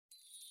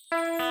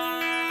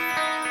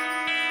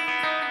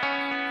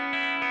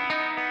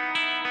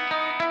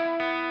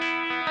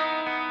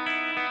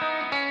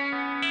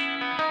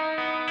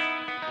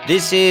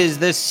This is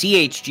the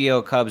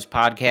CHGO Cubs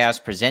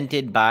podcast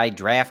presented by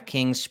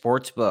DraftKings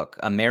Sportsbook,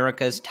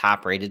 America's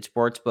top-rated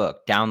sportsbook.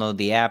 Download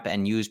the app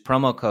and use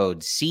promo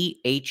code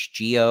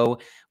CHGO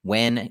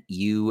when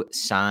you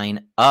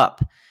sign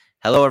up.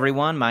 Hello,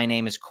 everyone. My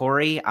name is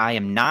Corey. I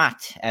am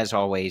not, as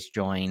always,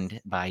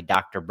 joined by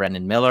Dr.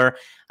 Brendan Miller.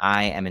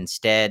 I am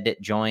instead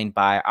joined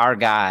by our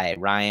guy,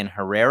 Ryan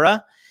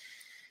Herrera,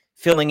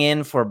 filling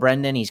in for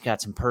Brendan. He's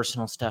got some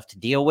personal stuff to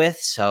deal with,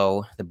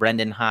 so the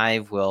Brendan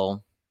Hive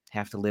will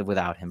have to live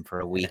without him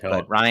for a week.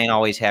 But Ryan,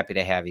 always happy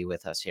to have you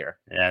with us here.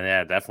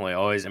 Yeah, definitely.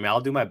 Always. I mean,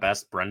 I'll do my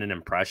best Brendan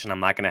impression. I'm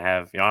not going to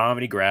have, I don't have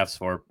any graphs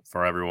for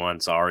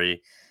everyone.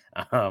 Sorry.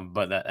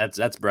 But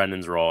that's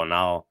Brendan's role. And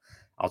I'll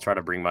try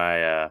to bring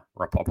my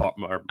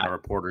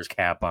reporter's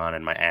cap on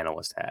and my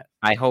analyst hat.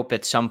 I hope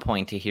at some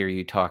point to hear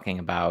you talking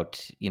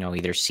about,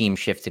 either seam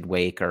shifted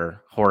wake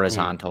or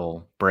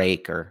horizontal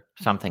break or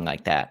something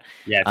like that.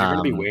 Yeah, if you're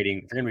going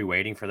to be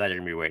waiting for that, you're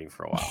going to be waiting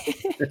for a while.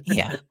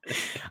 Yeah.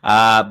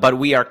 But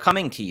we are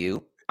coming to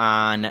you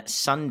on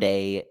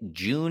Sunday,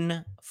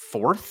 June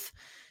 4th.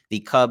 The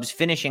Cubs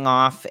finishing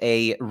off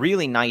a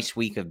really nice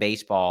week of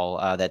baseball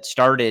that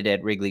started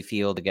at Wrigley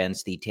Field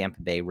against the Tampa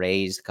Bay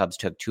Rays. The Cubs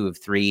took 2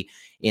 of 3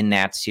 in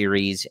that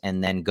series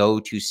and then go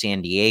to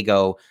San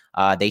Diego.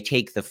 They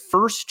take the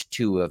first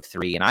 2 of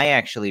 3. And I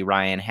actually,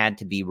 Ryan, had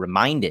to be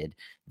reminded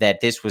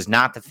that this was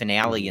not the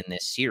finale in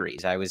this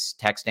series. I was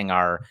texting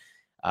our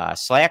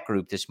Slack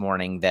group this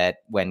morning that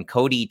when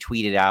Cody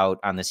tweeted out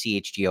on the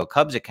CHGO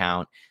Cubs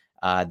account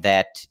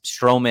that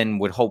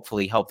Stroman would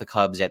hopefully help the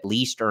Cubs at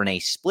least earn a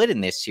split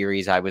in this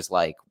series, I was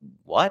like,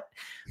 what?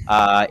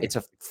 It's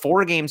a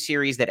 4-game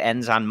series that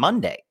ends on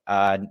Monday.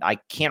 I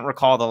can't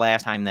recall the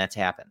last time that's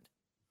happened.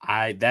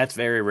 That's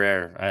very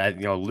rare.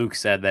 Luke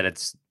said that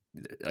it's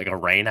like a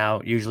rain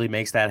out usually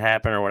makes that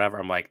happen or whatever.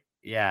 I'm like,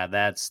 yeah,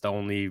 that's the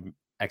only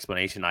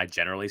explanation I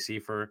generally see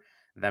for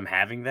them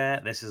having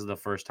that. This is the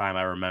first time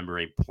I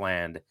remember a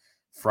planned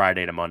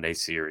Friday to Monday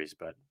series,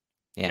 but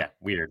yeah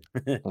weird.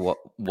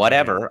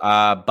 Whatever.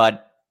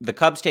 But the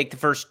Cubs take the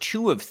first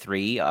 2 of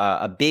 3,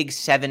 a big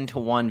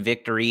 7-1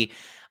 victory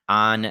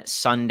on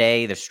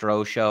Sunday. The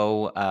Stro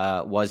Show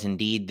was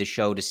indeed the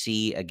show to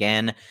see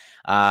again.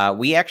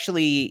 We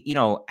actually,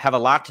 have a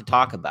lot to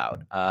talk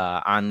about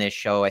on this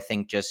show. I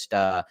think just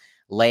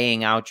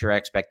laying out your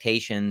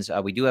expectations.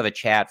 We do have a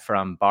chat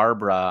from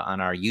Barbara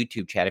on our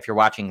YouTube chat. If you're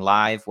watching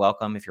live,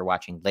 welcome. If you're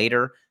watching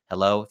later,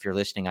 hello. If you're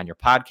listening on your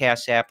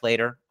podcast app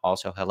later,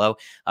 also hello.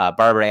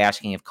 Barbara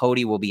asking if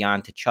Cody will be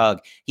on to chug.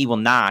 He will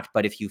not,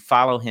 but if you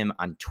follow him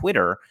on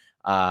Twitter,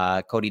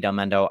 Cody Del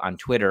Mendo on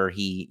Twitter,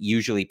 he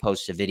usually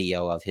posts a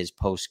video of his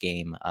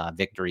post-game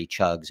victory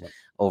chugs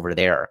over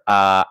there.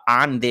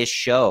 On this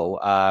show,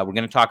 we're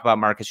going to talk about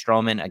Marcus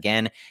Stroman.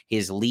 Again,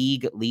 his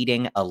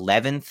league-leading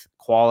 11th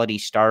quality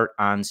start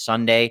on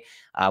Sunday.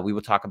 We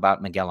will talk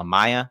about Miguel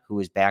Amaya, who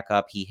is back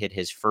up. He hit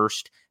his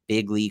first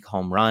big league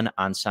home run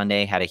on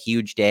Sunday, had a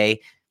huge day.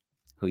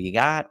 Who you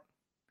got?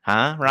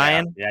 Huh,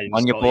 Ryan? Yeah,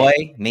 on your boy,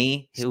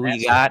 me. Who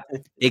you got?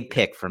 Big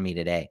pick for me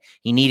today.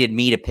 He needed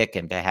me to pick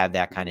him to have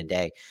that kind of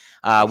day.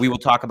 We will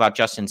talk about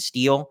Justin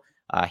Steele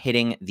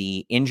hitting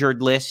the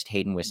injured list.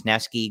 Hayden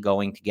Wisniewski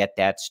going to get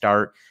that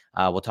start.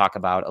 We'll talk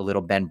about a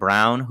little Ben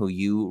Brown, who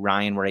you,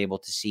 Ryan, were able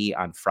to see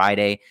on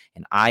Friday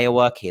in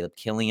Iowa. Caleb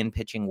Killian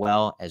pitching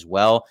well as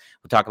well.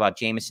 We'll talk about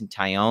Jameson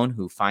Taillon,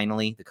 who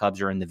finally the Cubs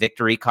are in the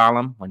victory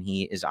column when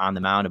he is on the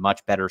mound. A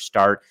much better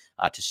start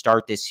to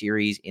start this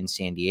series in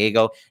San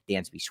Diego.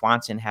 Dansby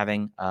Swanson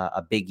having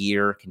a big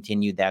year,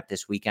 continued that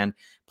this weekend.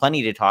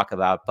 Plenty to talk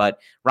about. But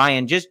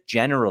Ryan, just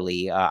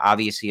generally,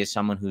 obviously as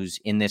someone who's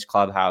in this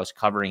clubhouse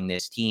covering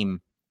this team,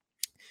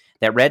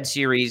 that Red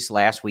Series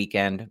last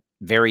weekend,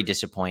 very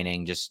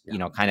disappointing, just,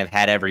 kind of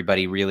had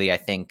everybody really, I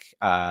think,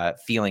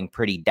 feeling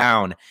pretty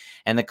down.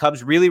 And the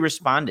Cubs really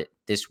responded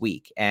this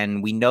week.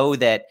 And we know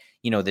that,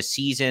 the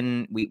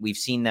season, we've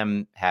seen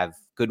them have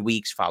good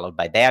weeks followed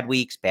by bad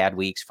weeks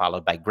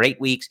followed by great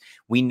weeks.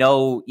 We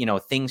know,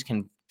 things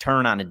can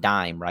turn on a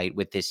dime, right,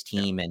 with this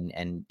team.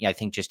 And I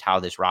think just how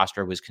this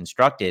roster was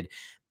constructed.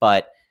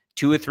 But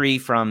 2 or 3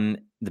 from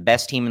the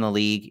best team in the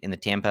league in the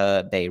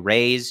Tampa Bay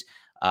Rays,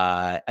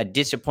 a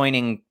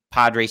disappointing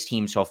Padres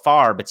team so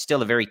far, but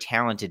still a very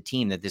talented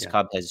team that this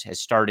Cubs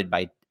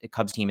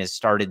team has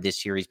started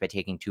this series by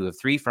taking 2 of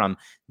 3 from.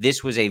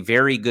 This was a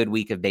very good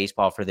week of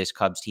baseball for this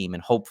Cubs team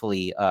and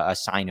hopefully a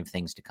sign of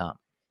things to come.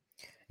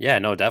 Yeah,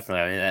 no,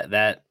 definitely. I mean,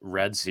 that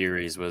Red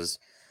Series was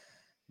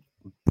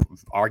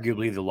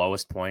arguably the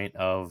lowest point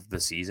of the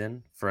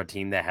season for a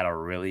team that had a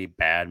really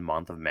bad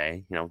month of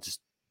May. Just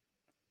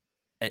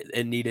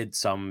it needed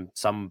some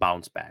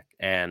bounce back.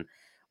 And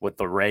with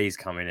the Rays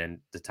coming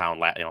into town,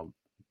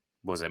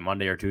 was it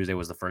Monday or Tuesday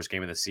was the first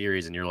game of the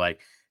series, and you're like,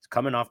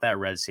 coming off that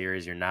Red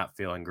Series, you're not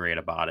feeling great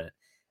about it.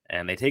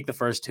 And they take the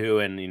first 2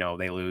 and,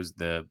 they lose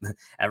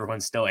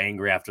everyone's still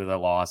angry after the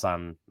loss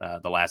on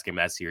the last game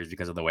of that series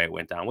because of the way it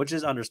went down, which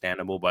is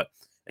understandable, but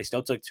they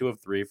still took 2 of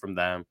 3 from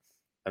them.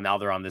 And now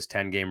they're on this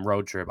 10-game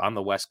road trip on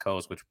the West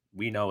Coast, which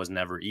we know is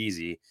never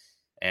easy.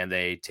 And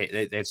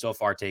they've so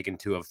far taken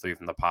 2 of 3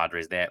 from the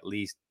Padres. They at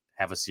least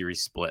have a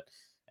series split.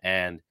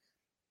 And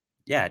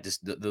yeah,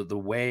 just the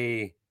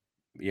way,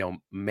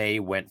 May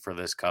went for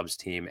this Cubs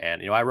team.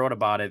 And, I wrote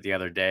about it the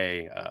other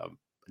day,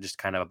 just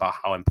kind of about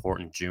how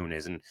important June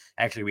is. And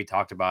actually, we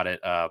talked about it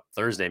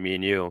Thursday, me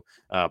and you,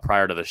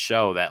 prior to the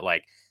show, that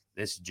like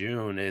this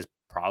June is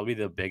probably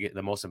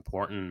the most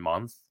important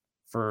month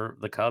for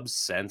the Cubs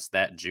since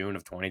that June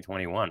of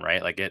 2021,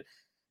 right?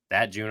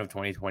 That June of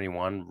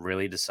 2021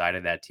 really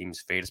decided that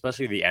team's fate,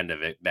 especially the end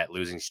of it, that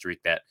losing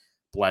streak that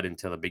bled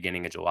into the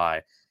beginning of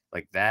July.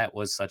 Like that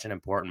was such an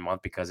important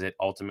month because it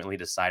ultimately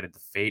decided the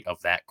fate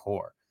of that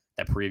core.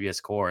 That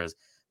previous core is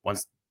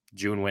once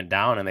June went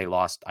down and they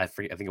lost, I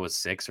think it was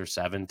 6 or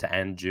 7 to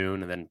end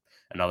June, and then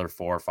another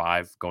 4 or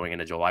 5 going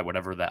into July,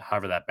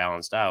 however that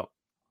balanced out.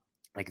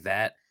 Like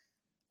that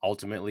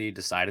ultimately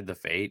decided the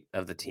fate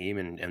of the team,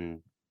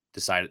 and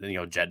decided,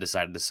 Jed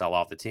decided to sell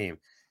off the team.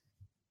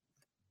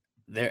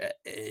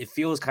 It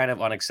feels kind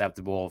of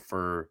unacceptable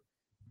for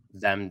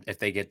them if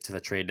they get to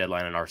the trade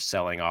deadline and are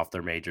selling off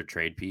their major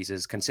trade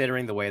pieces,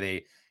 considering the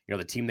way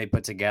the team they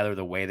put together,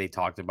 the way they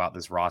talked about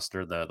this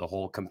roster, the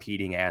whole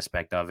competing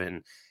aspect of it.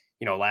 And,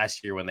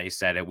 last year when they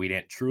said it, we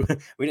didn't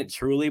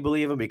truly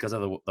believe them because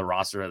of the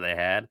roster that they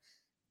had.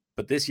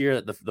 But this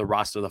year, the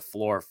roster, the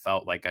floor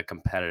felt like a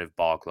competitive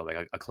ball club,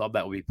 like a club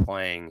that will be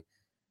playing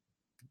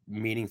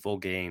meaningful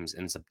games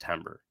in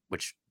September,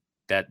 which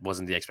that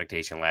wasn't the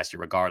expectation last year,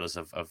 regardless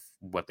of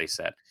what they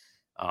said.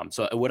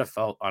 So it would have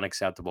felt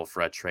unacceptable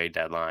for a trade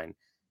deadline,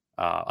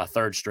 a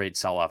third straight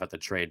sell-off at the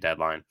trade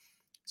deadline.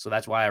 So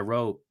that's why I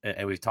wrote,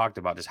 and we've talked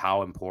about just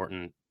how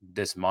important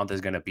this month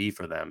is going to be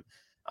for them.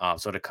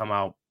 So to come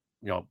out,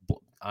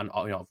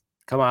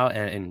 come out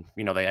and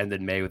they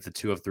ended May with the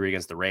 2 of 3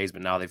 against the Rays,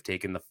 but now they've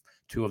taken the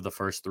 2 of the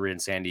first 3 in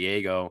San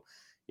Diego.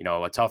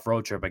 A tough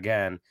road trip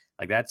again.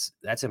 Like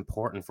that's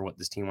important for what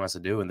this team wants to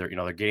do, and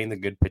they're getting the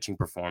good pitching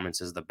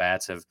performances. The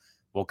bats have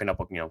woken up.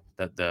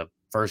 The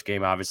first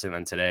game obviously, and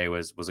then today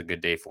was a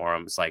good day for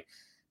them. It's like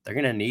they're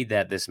gonna need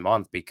that this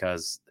month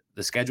because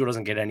the schedule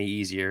doesn't get any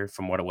easier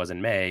from what it was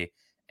in May,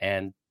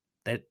 and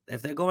that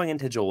if they're going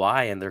into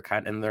July and they're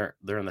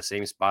in the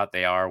same spot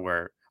they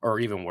are or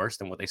even worse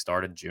than what they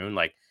started June,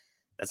 like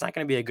that's not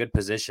going to be a good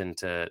position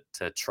to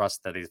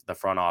trust that the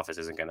front office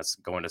isn't going to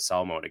go into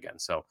sell mode again.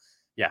 So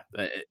yeah,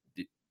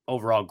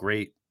 overall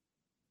great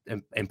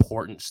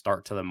important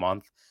start to the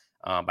month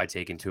by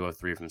taking 2 of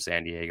 3 from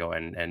San Diego,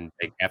 and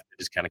they have to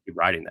just kind of keep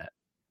riding that.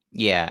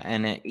 Yeah,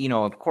 and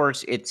of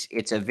course,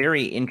 it's a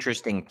very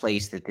interesting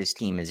place that this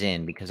team is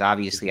in because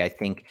obviously, I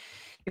think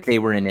if they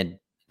were in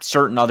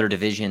certain other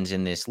divisions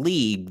in this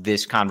league,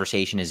 this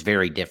conversation is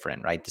very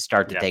different, right? The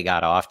start that Yeah. they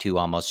got off to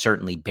almost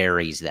certainly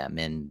buries them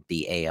in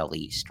the AL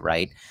East,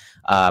 right?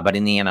 But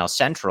in the NL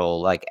Central,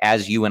 like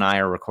as you and I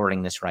are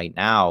recording this right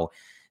now,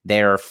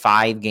 they're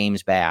 5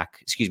 games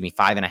back,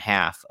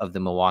 5.5 of the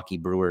Milwaukee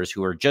Brewers,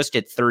 who are just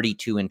at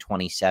 32 and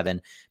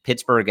 27.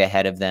 Pittsburgh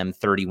ahead of them,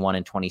 31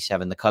 and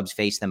 27. The Cubs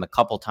face them a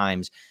couple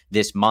times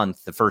this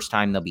month. The first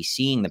time they'll be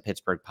seeing the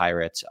Pittsburgh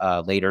Pirates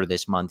later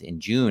this month in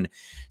June.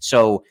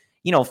 So,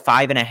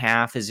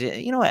 5.5 is,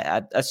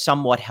 a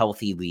somewhat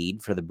healthy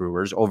lead for the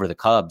Brewers over the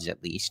Cubs,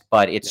 at least,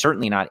 but it's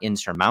certainly not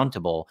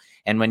insurmountable.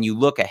 And when you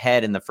look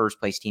ahead, and the first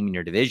place team in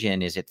your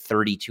division is at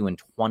 32 and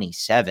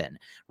 27,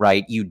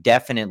 right? You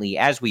definitely,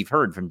 as we've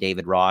heard from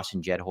David Ross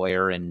and Jed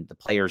Hoyer and the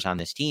players on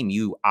this team,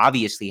 you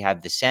obviously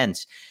have the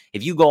sense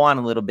if you go on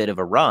a little bit of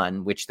a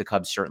run, which the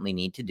Cubs certainly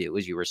need to do,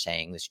 as you were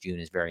saying, this June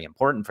is very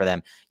important for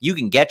them, you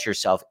can get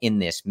yourself in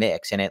this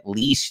mix and at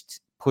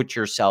least put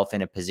yourself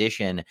in a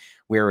position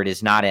where it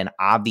is not an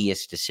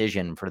obvious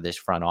decision for this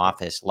front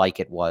office like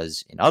it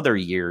was in other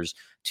years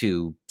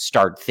to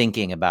start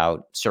thinking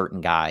about certain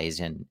guys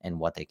and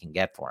what they can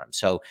get for them.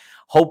 So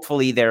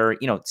hopefully they're,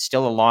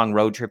 still a long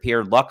road trip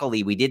here.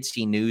 Luckily, we did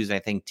see news, I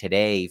think,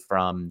 today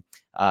from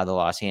the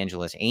Los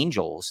Angeles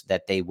Angels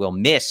that they will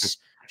miss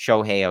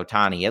Shohei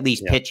Ohtani, at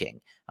least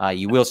pitching.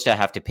 You will still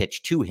have to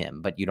pitch to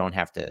him, but you don't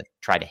have to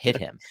try to hit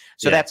him.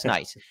 So that's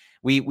nice.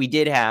 We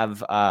did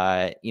have,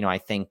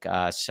 I think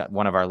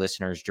one of our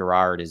listeners,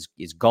 Gerard,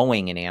 is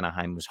going in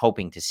Anaheim, was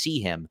hoping to see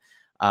him.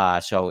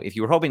 So if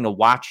you were hoping to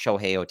watch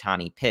Shohei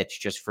Ohtani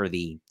pitch just for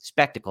the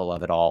spectacle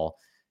of it all,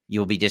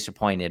 you'll be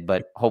disappointed.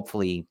 But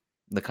hopefully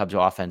the Cubs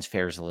offense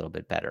fares a little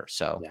bit better.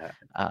 So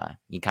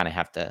you kind of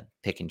have to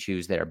pick and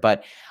choose there.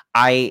 But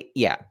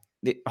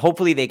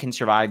hopefully they can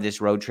survive this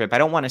road trip. I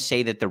don't want to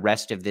say that the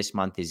rest of this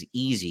month is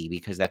easy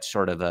because that's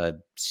sort of a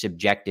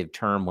subjective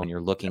term when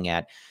you're looking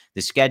at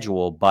the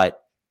schedule,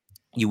 but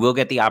you will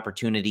get the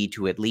opportunity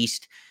to at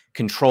least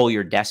control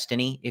your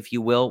destiny, if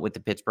you will, with the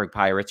Pittsburgh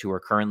Pirates, who are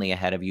currently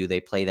ahead of you. They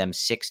play them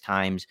 6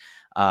 times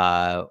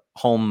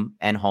home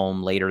and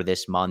home later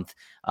this month.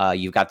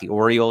 You've got the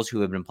Orioles, who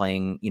have been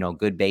playing,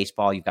 good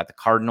baseball. You've got the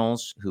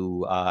Cardinals,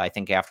 who I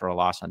think after a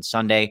loss on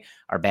Sunday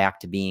are back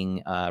to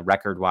being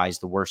record-wise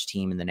the worst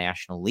team in the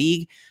National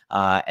League.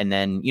 And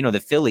then, the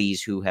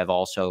Phillies, who have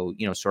also,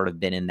 sort of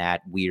been in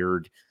that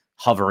weird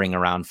hovering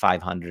around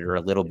 500 or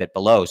a little bit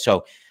below.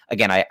 So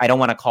again, I don't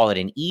want to call it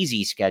an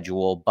easy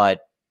schedule,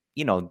 but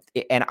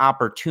an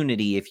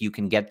opportunity, if you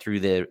can get through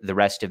the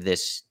rest of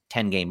this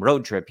 10-game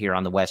road trip here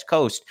on the West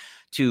Coast,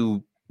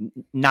 to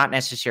not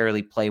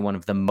necessarily play one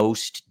of the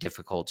most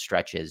difficult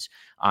stretches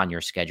on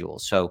your schedule.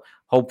 So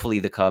hopefully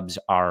the Cubs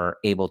are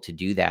able to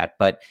do that.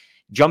 But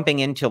jumping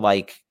into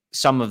like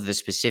some of the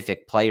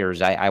specific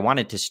players, I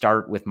wanted to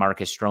start with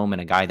Marcus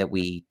Stroman, a guy that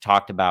we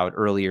talked about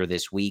earlier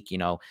this week.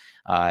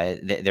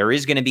 There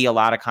is going to be a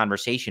lot of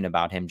conversation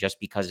about him just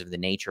because of the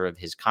nature of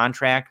his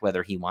contract,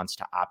 whether he wants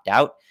to opt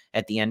out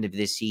at the end of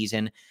this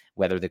season,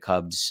 whether the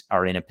Cubs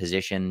are in a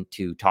position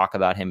to talk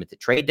about him at the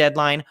trade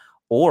deadline,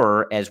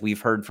 or, as we've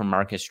heard from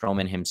Marcus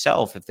Stroman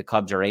himself, if the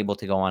Cubs are able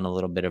to go on a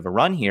little bit of a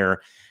run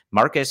here,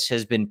 Marcus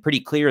has been pretty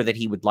clear that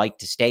he would like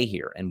to stay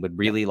here and would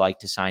really like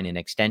to sign an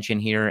extension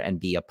here and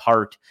be a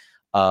part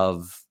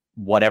of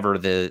whatever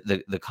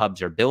the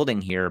Cubs are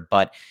building here.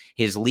 But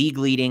his league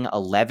leading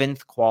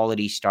 11th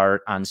quality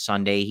start on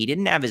Sunday, he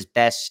didn't have his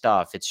best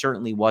stuff. It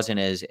certainly wasn't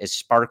as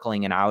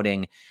sparkling an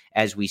outing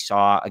as we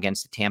saw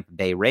against the Tampa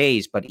Bay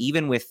Rays. But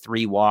even with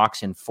 3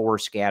 walks and 4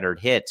 scattered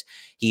hits,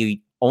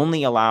 he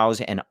only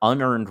allows an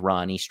unearned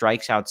run. He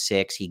strikes out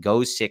 6. He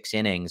goes 6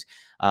 innings.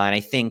 And I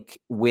think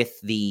with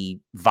the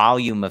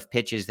volume of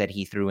pitches that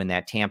he threw in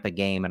that Tampa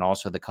game, and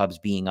also the Cubs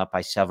being up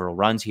by several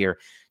runs here,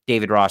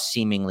 David Ross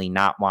seemingly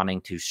not wanting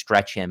to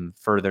stretch him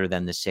further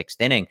than the 6th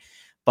inning.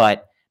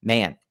 But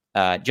man,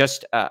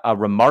 just a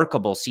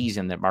remarkable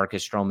season that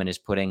Marcus Stroman is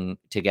putting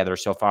together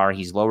so far.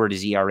 He's lowered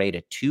his ERA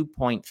to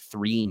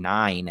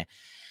 2.39.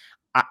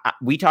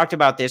 We talked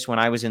about this when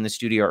I was in the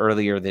studio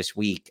earlier this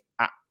week.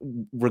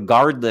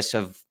 Regardless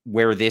of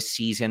where this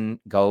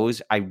season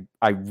goes, I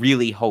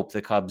really hope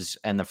the Cubs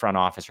and the front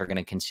office are going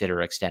to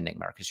consider extending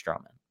Marcus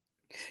Stroman.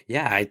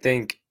 Yeah, I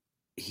think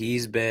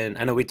he's been.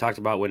 I know we talked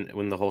about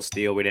when the whole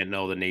Steele, we didn't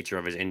know the nature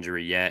of his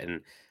injury yet,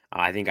 and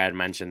I think I had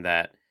mentioned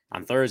that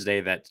on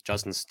Thursday that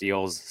Justin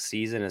Steele's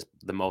season is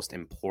the most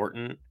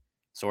important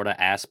sort of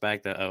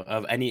aspect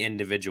of any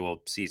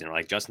individual season.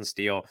 Like Justin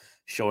Steele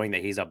showing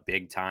that he's a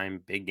big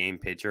time, big game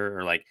pitcher,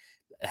 or like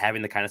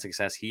having the kind of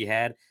success he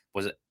had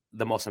was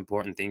the most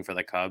important thing for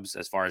the Cubs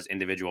as far as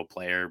individual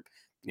player,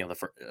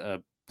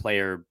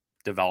 player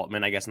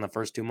development, I guess, in the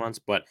first 2 months.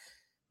 But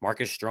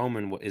Marcus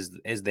Stroman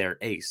is their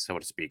ace, so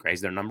to speak, right? He's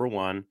their number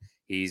one.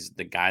 He's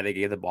the guy they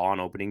gave the ball on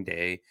opening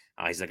day.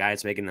 He's the guy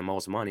that's making the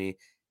most money.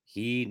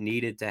 He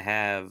needed to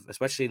have,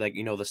 especially like,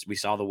 this, we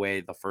saw the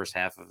way the first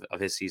half of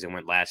his season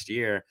went last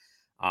year.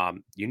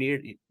 You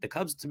needed the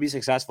Cubs to be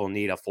successful,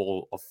 need a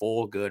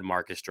full good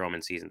Marcus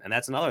Stroman season. And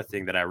that's another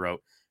thing that I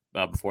wrote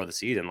before the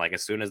season. Like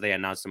as soon as they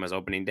announced him as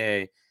opening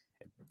day,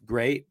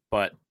 great,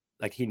 but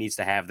like he needs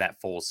to have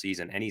that full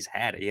season, and he's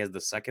had it. He has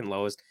the second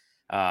lowest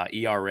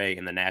ERA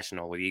in the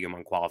National League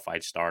among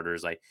qualified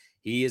starters. Like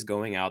he is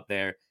going out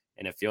there,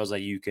 and it feels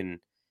like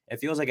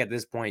at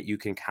this point you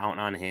can count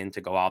on him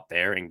to go out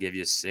there and give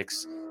you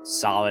 6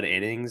 solid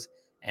innings,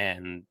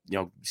 and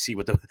see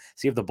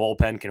if the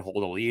bullpen can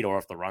hold a lead, or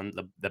if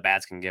the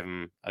bats can give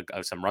him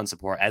some run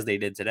support as they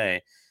did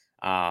today.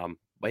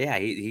 But yeah,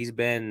 he's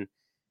been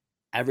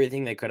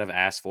everything they could have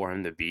asked for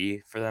him to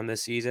be for them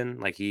this season.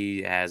 Like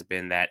he has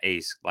been that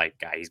ace like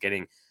guy. He's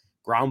getting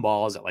ground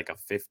balls at like a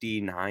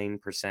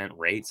 59%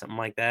 rate, something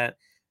like that,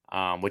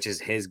 which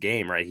is his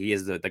game, right? He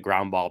is the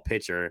ground ball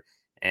pitcher,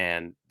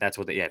 and that's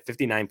what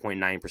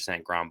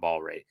 59.9% ground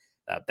ball rate.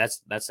 That's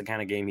the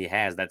kind of game he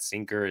has. That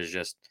sinker is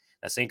just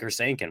that sinker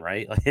sinking,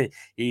 right? Like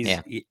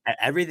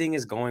everything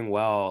is going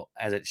well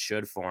as it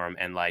should for him,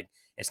 and like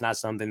it's not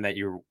something that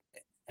you're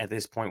at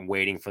this point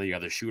waiting for the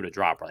other shoe to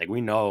drop. Right? Like we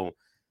know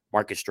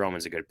Marcus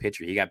Stroman's a good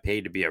pitcher. He got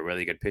paid to be a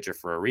really good pitcher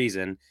for a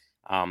reason.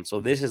 So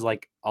this is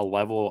like a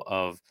level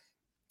of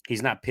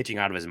he's not pitching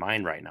out of his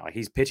mind right now.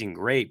 He's pitching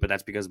great, but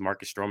that's because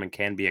Marcus Stroman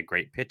can be a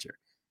great pitcher.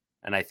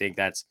 And I think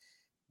that's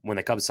when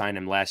the Cubs signed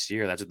him last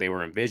year, that's what they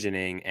were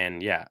envisioning.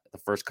 And yeah, the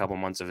first couple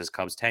months of his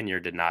Cubs tenure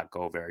did not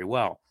go very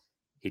well.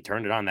 He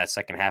turned it on that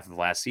second half of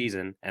last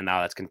season, and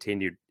now that's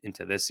continued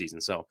into this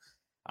season. So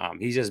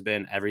he's just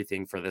been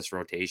everything for this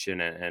rotation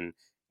and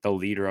the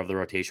leader of the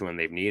rotation when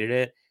they've needed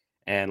it.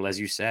 And as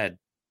you said,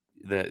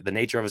 the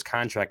nature of his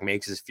contract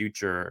makes his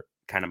future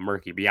kind of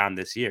murky beyond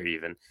this year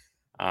even.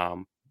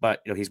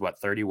 But he's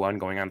 31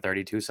 going on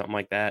 32, something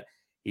like that.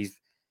 He's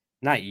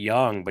not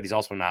young, but he's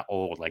also not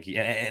old. Like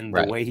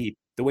the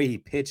way he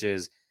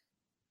pitches,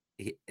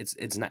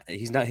 he's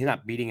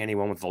not beating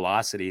anyone with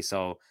velocity.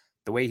 So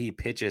the way he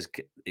pitches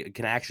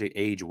can actually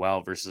age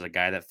well versus a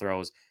guy that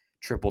throws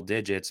triple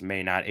digits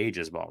may not age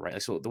as well,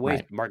 right? So the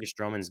way Marcus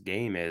Stroman's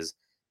game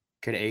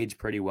could age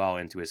pretty well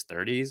into his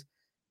 30s.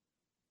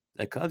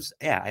 The Cubs,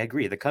 I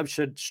agree. The Cubs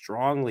should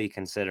strongly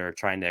consider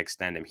trying to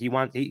extend him.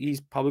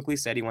 He's publicly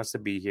said he wants to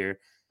be here.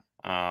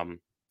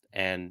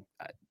 And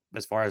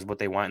as far as what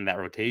they want in that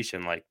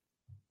rotation, like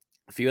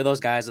a few of those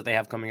guys that they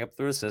have coming up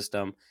through the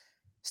system,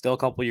 still a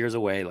couple years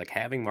away, like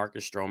having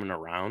Marcus Stroman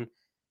around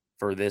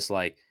for this,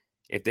 like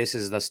if this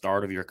is the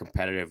start of your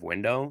competitive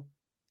window,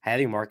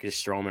 having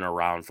Marcus Stroman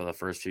around for the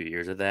first few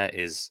years of that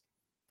is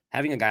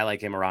having a guy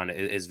like him around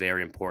is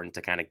very important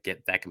to kind of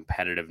get that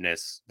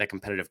competitiveness, that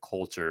competitive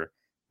culture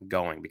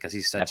going because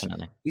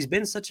Definitely. he's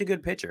been such a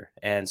good pitcher.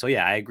 And so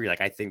yeah, I agree.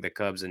 Like I think the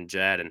Cubs and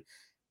Jed and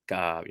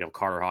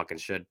Carter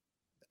Hawkins should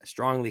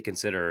strongly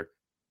consider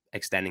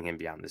extending him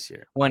beyond this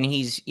year. When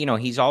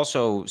he's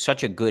also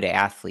such a good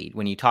athlete.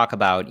 When you talk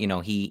about,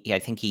 I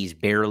think he's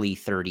barely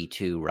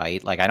 32,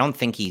 right? Like, I don't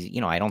think he's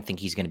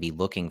going to be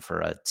looking for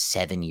a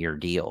 7-year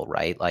deal,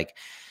 right? Like,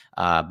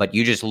 but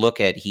you just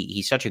look at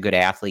he's such a good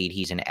athlete.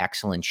 He's in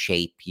excellent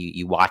shape.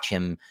 You watch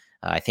him.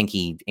 I think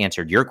he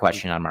answered your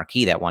question on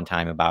Marquee that one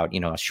time about,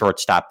 a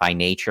shortstop by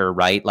nature,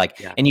 right? Like,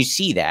 Yeah. and you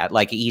see that,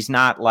 like, he's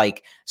not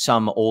like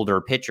some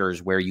older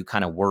pitchers where you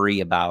kind of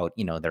worry about,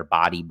 their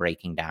body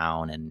breaking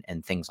down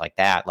and things like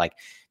that. Like,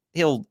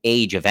 he'll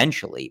age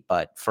eventually,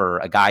 but for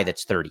a guy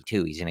that's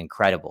 32, he's in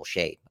incredible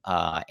shape.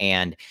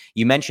 And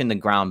you mentioned the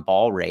ground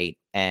ball rate,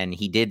 and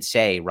he did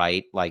say,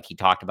 right, like he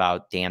talked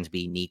about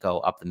Dansby, Nico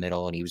up the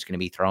middle, and he was going to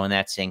be throwing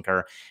that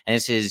sinker. And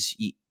this is,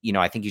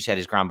 I think you said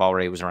his ground ball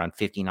rate was around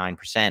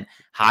 59%,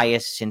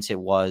 highest since it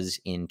was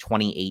in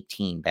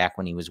 2018, back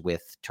when he was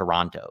with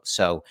Toronto.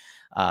 So,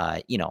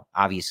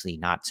 obviously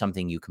not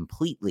something you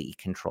completely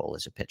control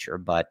as a pitcher,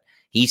 but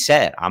he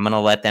said, I'm going to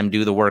let them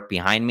do the work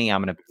behind me.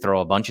 I'm going to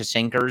throw a bunch of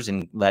sinkers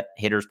and let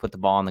hitters put the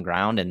ball on the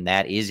ground. And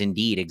that is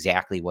indeed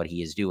exactly what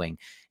he is doing.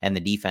 And the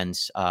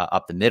defense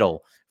up the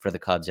middle for the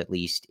Cubs, at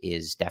least,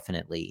 is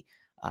definitely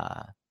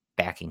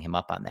backing him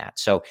up on that.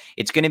 So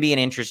it's going to be an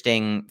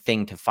interesting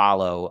thing to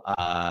follow.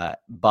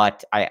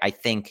 But I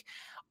think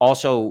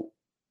also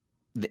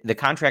the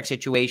contract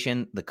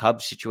situation, the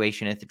Cubs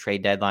situation at the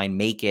trade deadline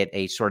make it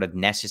a sort of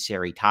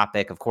necessary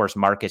topic. Of course,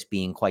 Marcus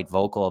being quite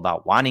vocal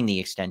about wanting the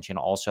extension,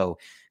 also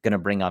going to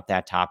bring up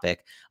that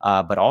topic.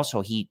 But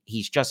also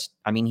he's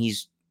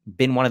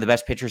been one of the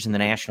best pitchers in the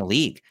National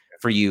League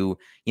for you.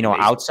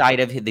 Amazing. Outside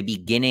of the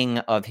beginning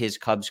of his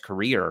Cubs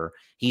career,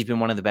 he's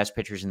been one of the best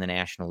pitchers in the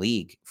National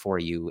League for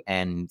you.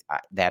 And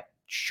that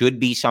should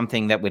be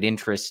something that would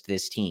interest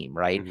this team,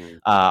 right? Mm-hmm.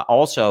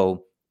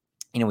 Also,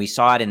 we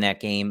saw it in that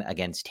game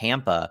against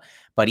Tampa,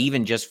 but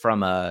even just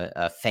from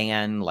a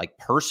fan, like,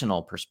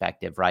 personal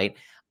perspective, right?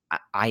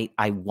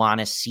 I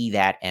want to see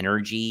that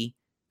energy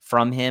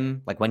from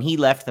him. Like, when he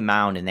left the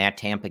mound in that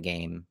Tampa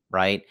game,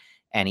 right?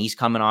 And he's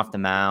coming off the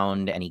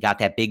mound and he got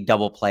that big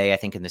double play, I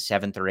think in the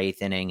 7th or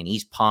 8th inning, and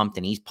he's pumped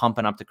and he's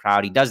pumping up the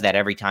crowd. He does that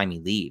every time he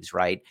leaves,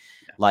 right?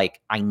 Yeah.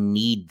 Like, I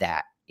need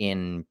that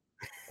in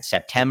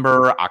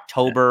September,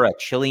 October, a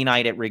chilly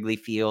night at Wrigley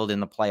Field in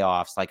the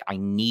playoffs. Like, I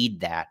need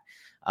that.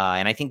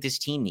 And I think this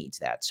team needs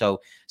that.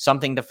 So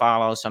something to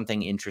follow,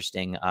 something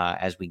interesting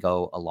as we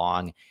go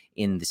along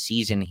in the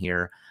season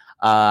here.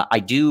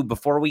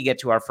 Before we get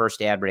to our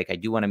first ad break, I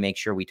do want to make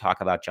sure we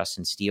talk about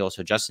Justin Steele.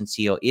 So Justin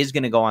Steele is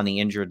going to go on the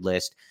injured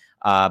list,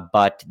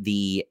 but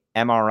the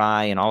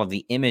MRI and all of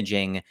the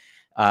imaging,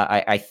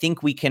 I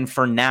think we can,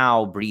 for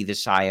now, breathe a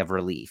sigh of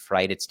relief,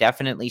 right? It's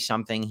definitely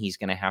something he's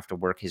going to have to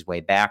work his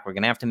way back. We're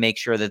going to have to make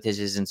sure that this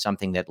isn't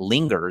something that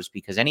lingers,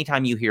 because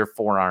anytime you hear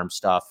forearm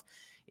stuff,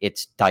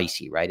 it's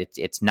dicey, right?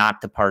 It's not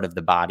the part of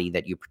the body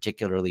that you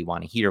particularly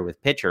want to hear with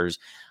pitchers.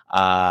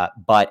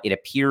 But it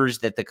appears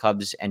that the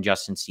Cubs and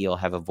Justin Steele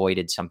have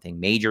avoided something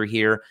major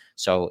here.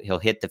 So he'll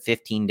hit the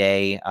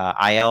 15-day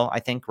IL,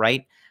 I think,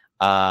 right?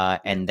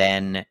 And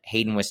then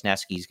Hayden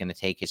Wesneski is going to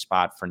take his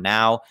spot for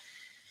now.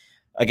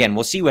 Again,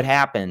 we'll see what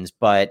happens,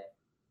 but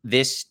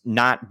this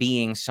not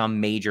being some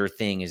major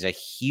thing is a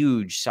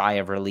huge sigh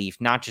of relief,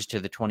 not just to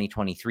the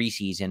 2023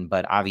 season,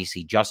 but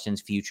obviously Justin's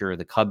future,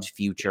 the Cubs'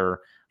 future.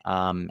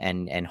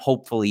 And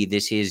hopefully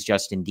this is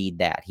just indeed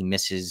that. He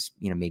misses,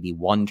 maybe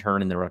one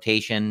turn in the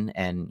rotation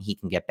and he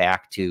can get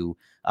back to,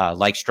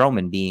 like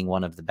Stroman, being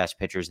one of the best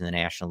pitchers in the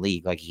National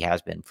League, like he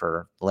has been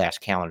for the last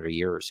calendar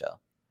year or so.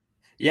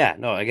 Yeah,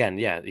 no, again,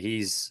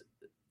 his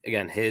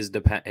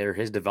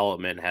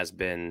development has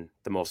been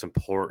the most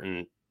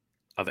important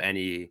of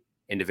any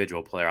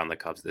individual player on the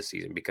Cubs this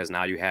season, because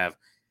now you have,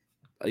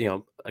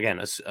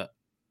 again,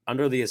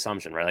 under the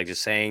assumption, right? Like,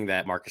 just saying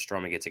that Marcus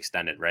Stroman gets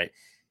extended, right?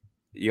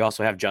 You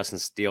also have Justin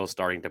Steele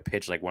starting to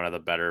pitch like one of the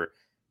better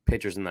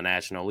pitchers in the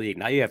National League.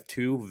 Now you have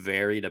two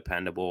very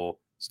dependable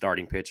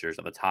starting pitchers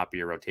at the top of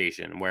your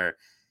rotation, where,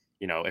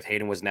 if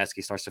Hayden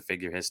Wesneski starts to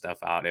figure his stuff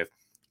out, if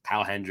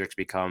Kyle Hendricks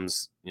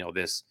becomes,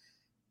 this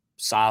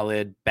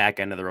solid back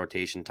end of the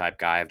rotation type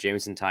guy, if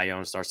Jameson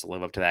Taillon starts to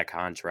live up to that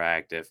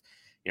contract, if,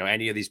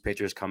 any of these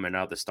pitchers coming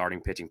up, the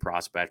starting pitching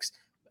prospects,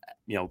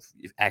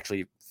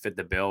 actually fit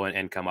the bill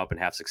and come up and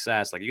have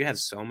success. Like, you have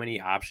so many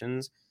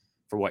options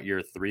for what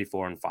your 3,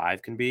 4, and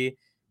 5 can be,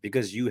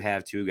 because you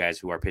have two guys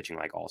who are pitching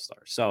like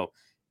all-stars. So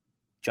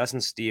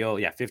Justin Steele,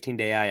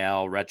 15-day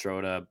IL,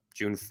 retro to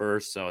June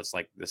 1st. So it's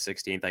like the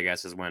 16th, I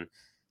guess, is when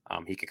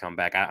he could come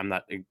back. I'm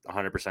not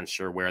 100%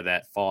 sure where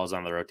that falls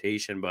on the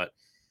rotation, but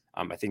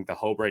I think the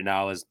hope right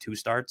now is 2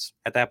 starts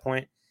at that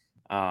point.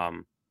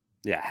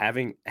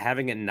 Having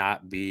it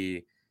not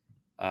be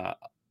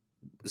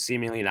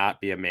seemingly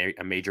not be a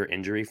major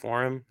injury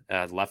for him,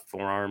 left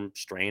forearm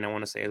strain, I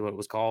want to say is what it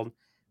was called.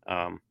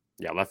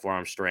 Left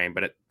forearm strain,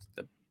 but it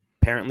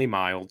apparently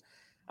mild.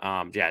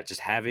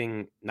 Just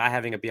not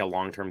having it be a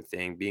long-term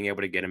thing, being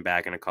able to get him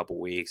back in a couple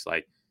weeks,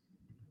 like,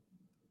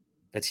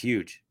 That's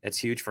huge. It's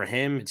huge for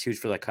him. It's huge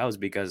for the Cubs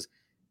because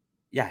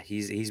yeah,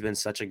 he's been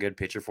such a good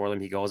pitcher for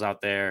them. He goes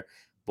out there,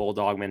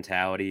 bulldog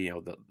mentality.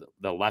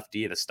 The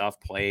lefty, the stuff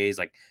plays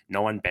like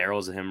no one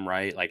barrels him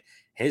right. Like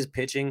his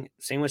pitching,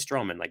 same with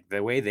Stroman. Like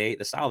the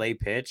style they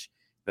pitch,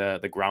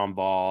 the ground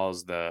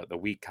balls, the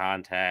weak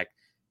contact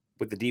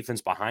with the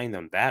defense behind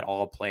them, that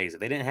all plays. If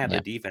they didn't have the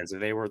Yeah. defense, if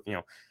they were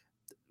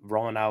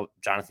rolling out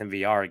Jonathan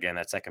VR again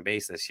at second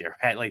base this year,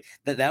 right? Like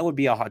that would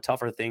be a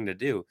tougher thing to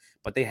do.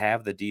 But they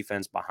have the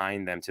defense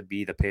behind them to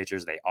be the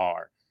pitchers they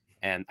are.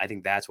 And I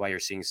think that's why you're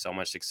seeing so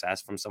much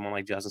success from someone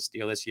like Justin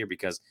Steele this year,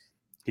 because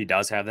he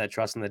does have that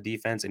trust in the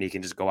defense and he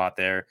can just go out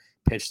there,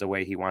 pitch the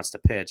way he wants to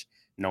pitch,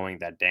 knowing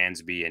that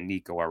Dansby and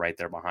Nico are right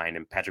there behind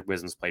him. Patrick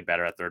Wisdom's played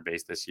better at third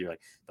base this year.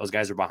 Like those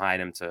guys are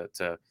behind him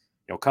to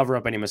cover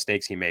up any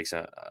mistakes he makes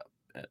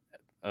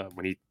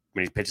when he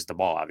pitches the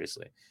ball,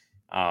 obviously.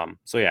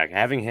 So yeah,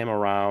 having him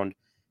around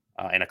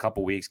in a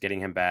couple weeks,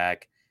 getting him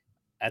back,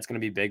 that's going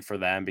to be big for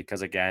them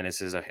because again, this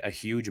is a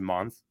huge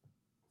month,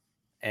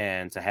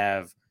 and to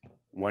have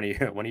one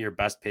of your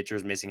best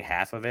pitchers missing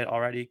half of it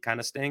already kind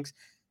of stinks.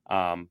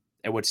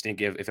 It would stink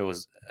if it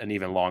was an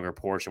even longer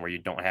portion where you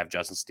don't have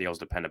Justin Steele's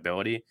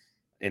dependability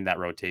in that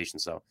rotation.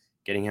 So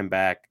getting him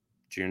back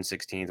June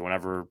 16th,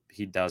 whenever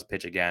he does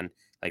pitch again,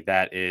 like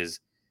that is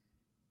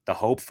the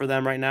hope for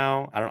them right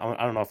now. I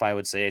don't know if I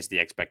would say it's the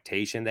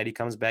expectation that he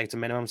comes back to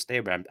minimum stay,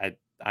 but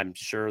I'm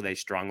sure they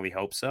strongly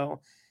hope so.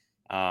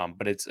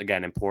 But it's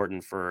again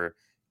important for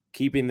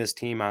keeping this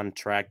team on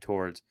track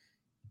towards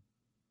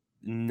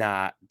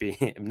not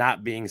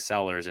being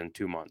sellers in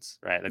 2 months,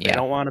 right? Like they Yeah.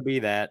 don't want to be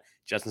that.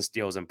 Justin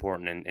Steele is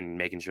important in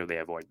making sure they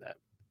avoid that.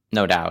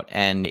 No doubt.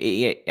 And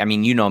I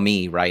mean, you know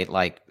me, right?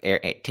 Like,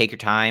 take your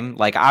time.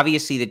 Like,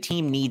 obviously, the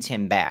team needs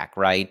him back,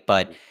 right?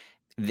 But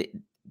the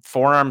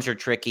forearms are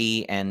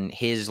tricky, and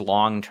his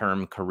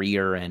long-term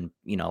career and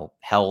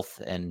health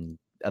and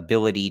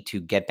ability to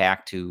get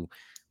back to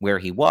where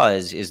he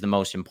was is the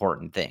most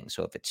important thing.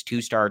 So if it's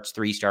 2 starts,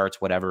 3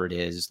 starts, whatever it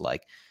is,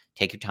 like,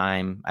 take your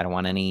time. I don't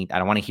want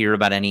to hear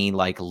about any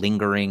like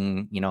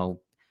lingering,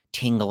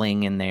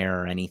 tingling in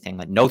there or anything.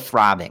 Like, no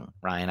throbbing,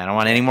 Ryan. I don't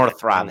want any more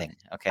throbbing.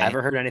 I Okay.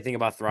 haven't heard anything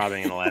about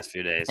throbbing in the last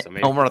few days, so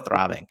maybe No more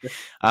throbbing.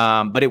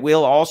 But it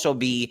will also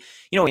be,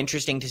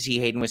 interesting to see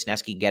Hayden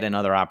Wisniewski get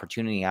another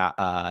opportunity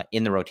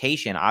in the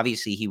rotation.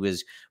 Obviously, he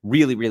was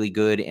really, really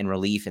good in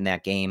relief in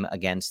that game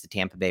against the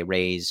Tampa Bay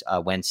Rays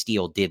when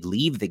Steele did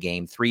leave the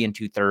game. 3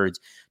 2/3,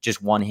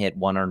 just 1 hit,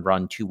 1 earned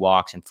run, 2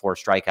 walks, and 4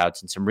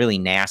 strikeouts, and some really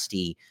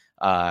nasty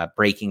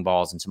breaking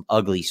balls and some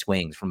ugly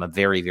swings from a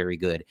very, very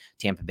good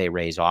Tampa Bay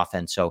Rays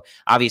offense. So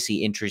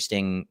obviously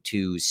interesting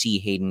to see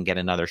Hayden get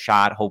another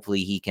shot.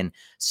 Hopefully he can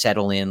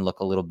settle in, look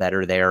a little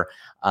better there.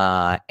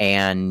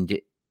 And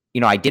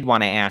I did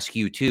want to ask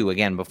you too,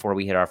 again, before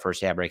we hit our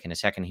first ad break in a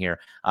second here,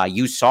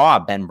 you saw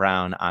Ben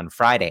Brown on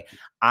Friday.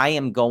 I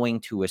am going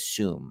to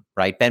assume,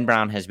 right? Ben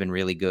Brown has been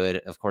really good.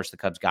 Of course, the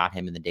Cubs got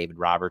him in the David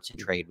Robertson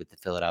trade with the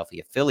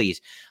Philadelphia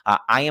Phillies.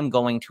 I am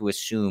going to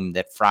assume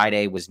that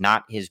Friday was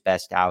not his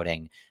best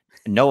outing.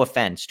 No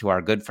offense to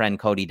our good friend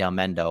Cody Del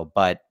Mendo,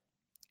 but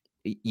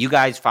you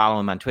guys follow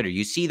him on Twitter.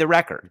 You see the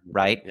record,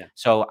 right? Yeah.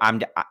 So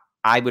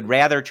I would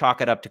rather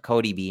chalk it up to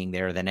Cody being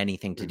there than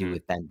anything to do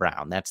with Ben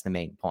Brown. That's the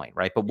main point,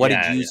 right? But what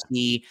did you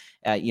see,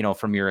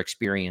 from your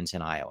experience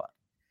in Iowa?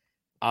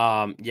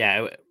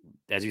 Yeah,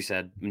 as you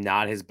said,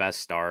 not his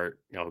best start.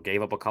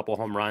 Gave up a couple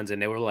home runs, and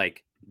they were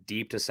like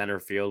deep to center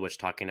field. Which,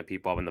 talking to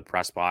people up in the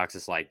press box,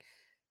 it's like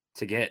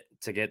to get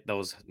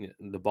those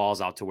the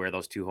balls out to where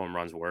those 2 home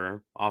runs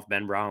were off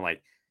Ben Brown.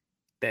 Like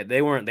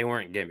they weren't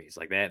gimmies.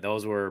 Like that,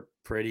 those were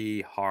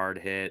pretty hard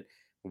hit,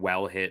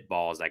 well hit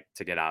balls like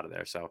to get out of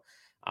there. So,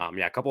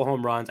 yeah, a couple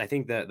home runs. I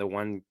think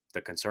the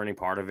concerning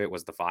part of it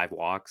was the 5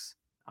 walks.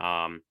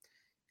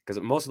 Because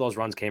most of those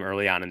runs came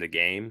early on in the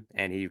game,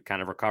 and he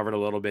kind of recovered a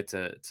little bit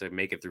to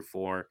make it through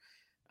 4.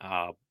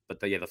 But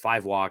the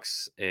 5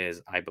 walks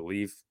is, I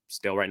believe,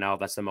 still right now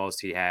that's the most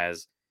he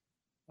has,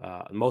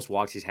 most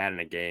walks he's had in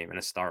a game in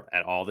a start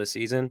at all this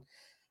season.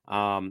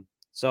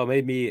 So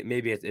maybe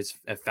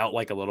it felt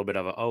like a little bit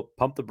of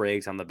pump the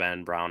brakes on the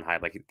Ben Brown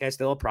hype. Like, the guy's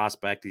still a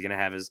prospect. He's gonna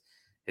have his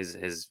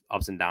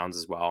ups and downs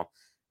as well.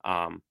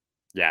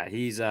 Yeah,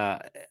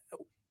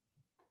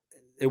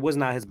 it was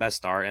not his best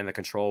start, and the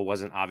control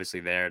wasn't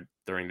obviously there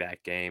during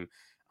that game.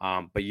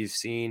 But you've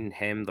seen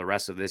him the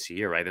rest of this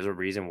year, right? There's a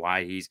reason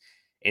why he's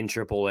in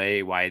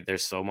AAA, why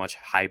there's so much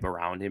hype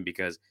around him,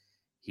 because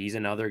he's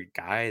another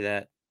guy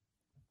that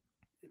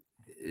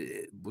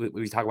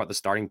we talk about the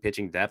starting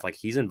pitching depth. Like,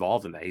 he's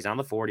involved in that. He's on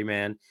the 40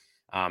 man.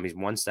 He's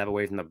 1 step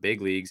away from the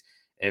big leagues.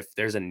 If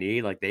there's a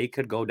need, like, they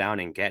could go down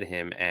and get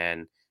him,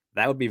 and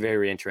that would be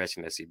very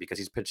interesting to see because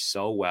he's pitched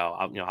so well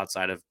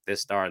outside of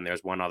this start. And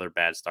there's one other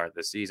bad start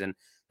this season.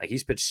 Like,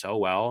 he's pitched so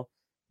well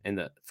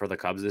for the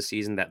Cubs this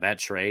season that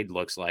trade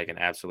looks like an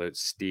absolute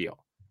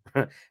steal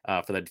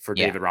for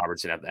David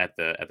Robertson at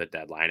the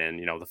deadline. And,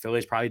 the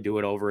Phillies probably do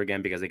it over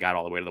again because they got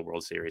all the way to the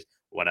World Series,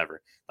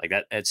 whatever. Like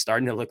that, it's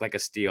starting to look like a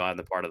steal on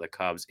the part of the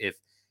Cubs if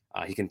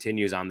he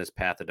continues on this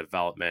path of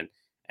development.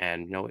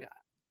 And,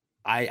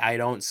 I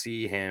don't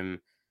see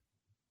him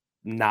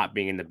not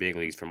being in the big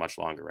leagues for much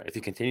longer, right? If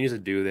he continues to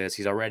do this,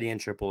 he's already in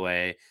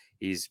AAA.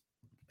 He's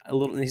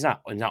he's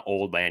not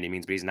old by any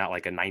means, but he's not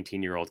like a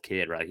 19-year-old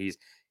kid, right?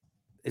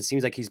 It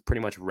seems like he's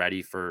pretty much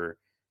ready for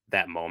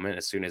that moment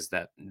as soon as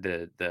that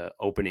the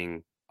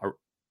opening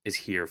is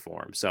here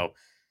for him. So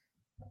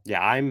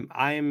yeah,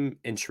 I'm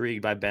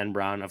intrigued by Ben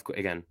Brown.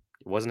 Again,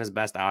 it wasn't his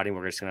best outing.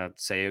 We're just gonna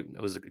say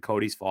it was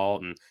Cody's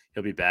fault, and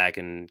he'll be back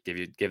and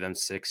give them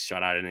 6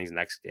 shutout innings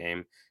next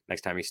game,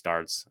 next time he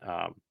starts.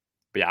 But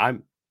yeah,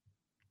 I'm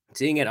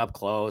seeing it up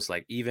close,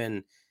 like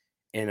even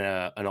in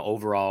an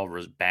overall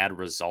bad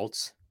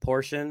results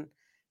portion,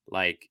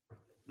 like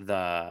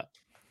the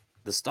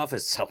the stuff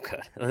is so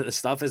good. The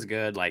stuff is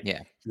good. Like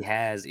Yeah. he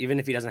has, even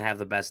if he doesn't have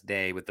the best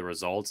day with the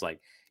results,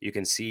 like you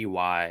can see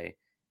why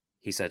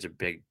he's such a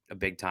big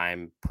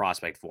time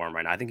prospect for him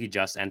right now. I think he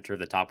just entered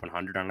the top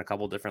 100 on a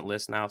couple different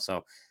lists now.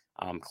 So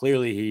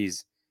clearly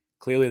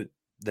clearly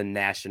the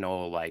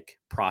national like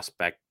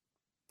prospect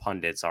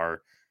pundits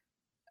are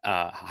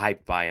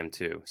hyped by him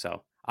too.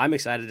 So I'm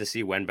excited to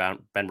see when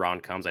Ben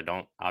Brown comes. I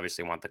don't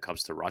obviously want the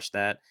Cubs to rush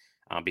that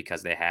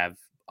because they have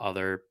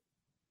other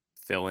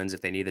fill-ins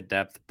if they need the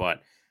depth.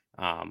 But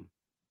um,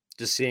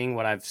 just seeing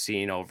what I've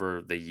seen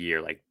over the year,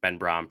 like Ben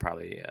Brown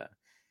probably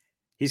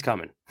he's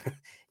coming.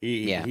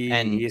 he Yeah. he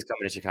he is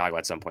coming to Chicago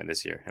at some point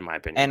this year, in my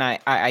opinion. And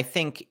I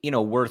think,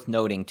 worth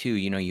noting too,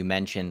 you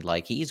mentioned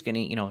like he's going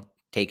to,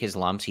 take his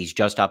lumps. He's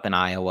just up in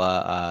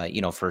Iowa,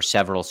 for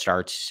several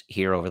starts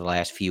here over the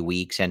last few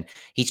weeks. And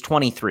he's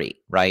 23,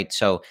 right?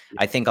 So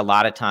Yeah. I think a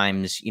lot of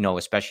times,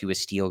 especially with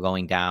Steele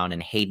going down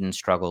and Hayden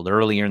struggled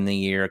earlier in the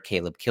year,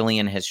 Caleb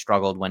Killian has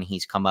struggled when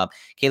he's come up.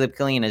 Caleb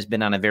Killian has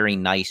been on a very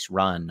nice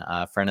run.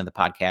 Friend of the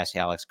podcast,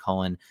 Alex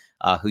Cohen,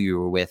 who you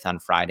were with on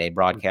Friday,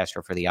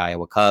 broadcaster for the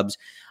Iowa Cubs,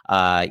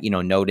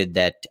 noted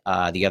that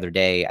the other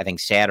day, I think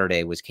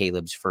Saturday was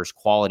Caleb's first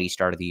quality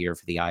start of the year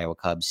for the Iowa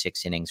Cubs,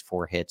 6 innings,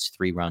 4 hits,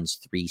 3 runs,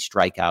 3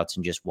 strikeouts,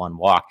 and just 1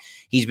 walk.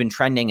 He's been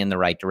trending in the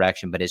right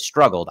direction, but has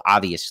struggled,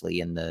 obviously,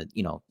 in the,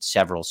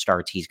 several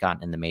starts he's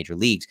gotten in the major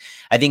leagues.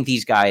 I think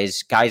these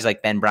guys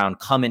like Ben Brown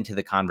come into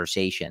the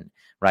conversation,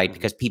 right? Mhm.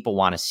 Because people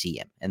want to see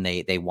him and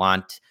they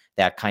want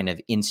that kind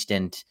of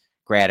instant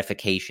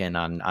gratification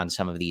on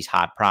some of these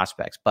hot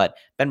prospects. But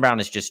Ben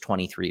Brown is just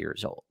 23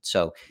 years old.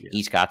 So Yeah.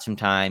 he's got some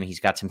time. He's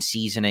got some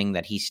seasoning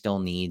that he still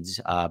needs.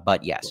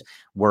 But Of yes, course.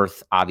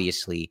 worth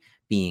obviously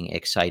being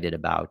excited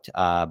about.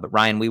 But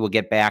Ryan, we will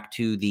get back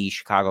to the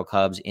Chicago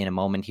Cubs in a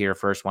moment here.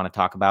 First, want to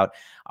talk about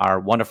our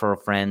wonderful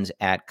friends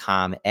at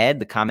ComEd.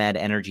 The ComEd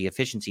Energy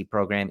Efficiency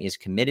Program is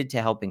committed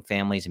to helping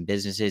families and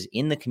businesses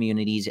in the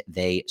communities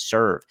they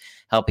serve,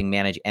 helping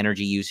manage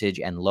energy usage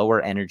and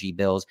lower energy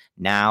bills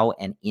now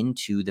and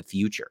into the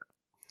future.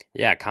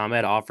 Yeah,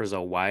 ComEd offers a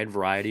wide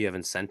variety of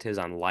incentives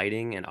on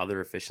lighting and other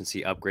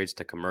efficiency upgrades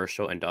to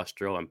commercial,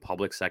 industrial, and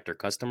public sector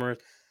customers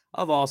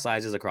of all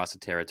sizes across the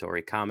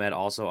territory. ComEd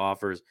also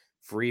offers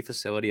free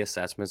facility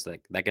assessments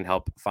that can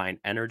help find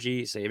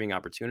energy saving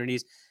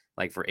opportunities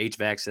like for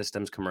HVAC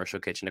systems,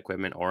 commercial kitchen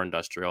equipment, or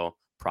industrial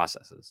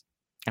processes.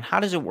 And how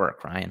does it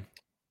work, Ryan?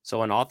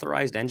 So, an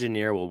authorized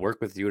engineer will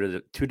work with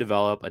you to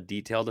develop a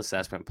detailed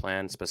assessment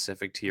plan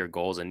specific to your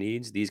goals and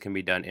needs. These can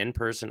be done in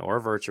person or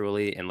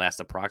virtually and last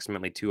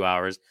approximately 2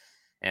 hours.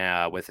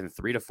 Within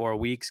 3 to 4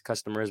 weeks,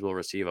 customers will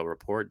receive a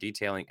report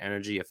detailing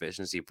energy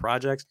efficiency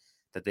projects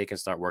that they can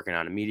start working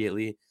on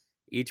immediately.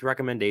 Each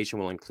recommendation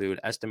will include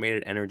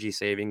estimated energy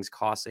savings,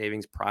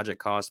 project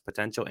costs,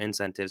 potential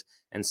incentives,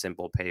 and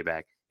simple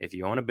payback. If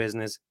you own a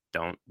business,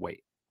 don't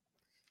wait.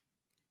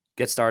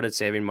 Get started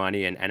saving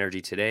money and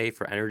energy today.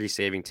 For energy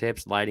saving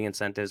tips, lighting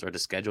incentives, or to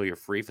schedule your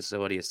free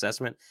facility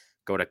assessment,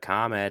 go to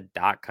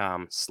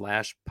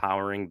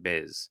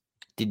comed.com/poweringbiz.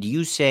 Did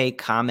you say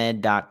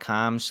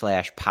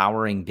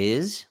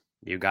comed.com/poweringbiz?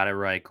 You got it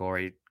right,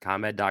 Corey.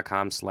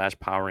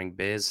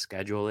 Comed.com/poweringbiz.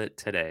 Schedule it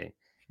today.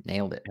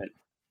 Nailed it. And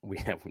we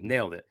have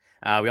nailed it.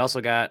 We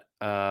also got,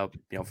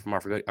 from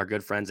our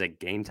good friends at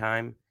Game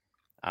Time.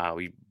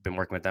 We've been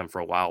working with them for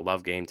a while.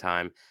 Love Game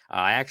Time.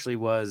 I actually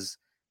was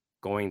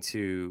going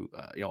to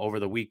over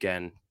the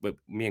weekend, but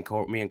me and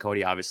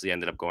Cody obviously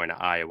ended up going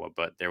to Iowa,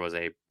 but there was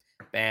a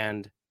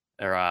band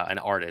or an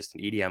artist,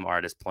 an EDM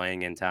artist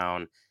playing in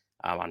town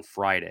on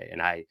Friday,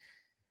 and I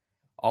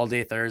all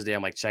day Thursday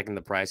I'm like checking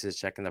the prices,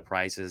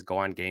 go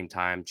on Game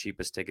Time,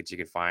 cheapest tickets you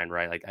can find,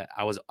 right? Like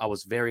I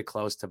was very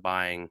close to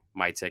buying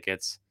my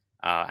tickets.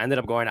 Ended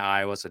up going to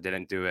Iowa, so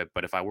didn't do it.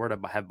 But if I were to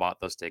have bought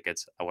those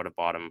tickets, I would have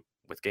bought them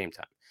with Game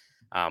Time.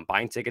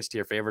 Buying tickets to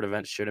your favorite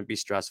event shouldn't be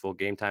stressful.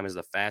 Game Time is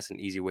the fast and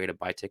easy way to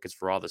buy tickets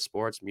for all the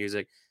sports,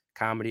 music,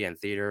 comedy, and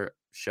theater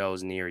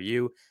shows near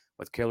you.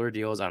 With killer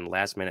deals on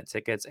last minute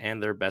tickets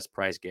and their best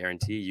price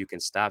guarantee, you can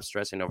stop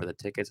stressing over the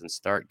tickets and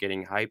start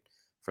getting hyped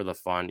for the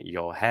fun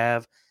you'll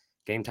have.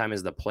 Game Time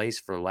is the place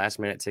for last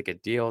minute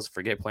ticket deals.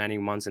 Forget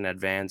planning months in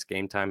advance.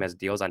 Game Time has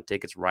deals on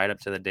tickets right up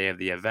to the day of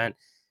the event.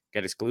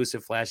 Get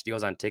exclusive flash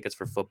deals on tickets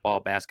for football,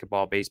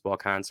 basketball, baseball,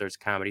 concerts,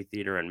 comedy,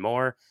 theater, and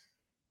more.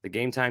 The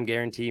Game Time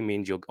guarantee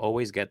means you'll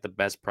always get the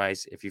best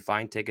price. If you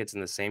find tickets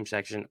in the same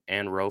section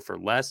and row for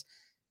less,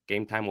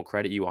 Game Time will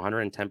credit you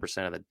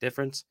 110% of the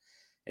difference.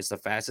 It's the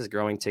fastest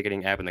growing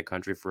ticketing app in the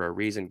country for a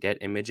reason. Get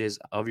images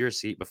of your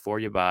seat before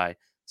you buy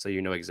so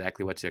you know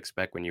exactly what to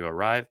expect when you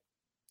arrive.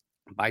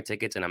 Buy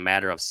tickets in a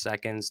matter of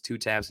seconds, 2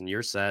 taps, and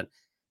you're set.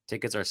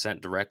 Tickets are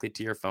sent directly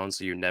to your phone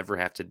so you never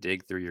have to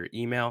dig through your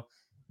email.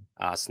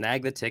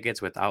 Snag the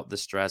tickets without the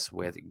stress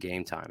with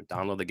Game Time.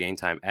 Download the Game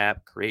Time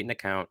app, create an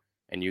account,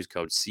 and use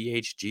code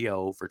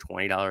CHGO for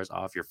 $20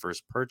 off your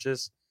first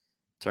purchase.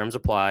 Terms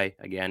apply.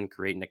 Again,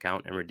 create an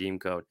account and redeem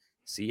code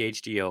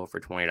CHGO for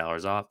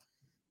 $20 off.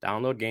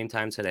 Download Game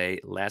Time today.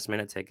 Last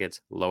minute tickets,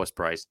 lowest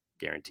price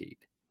guaranteed.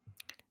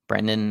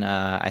 Brendan,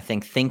 I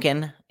think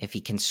thinking if he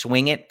can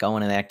swing it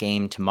going to that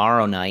game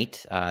tomorrow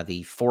night,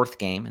 the fourth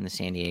game in the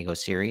San Diego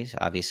series.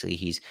 Obviously,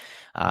 he's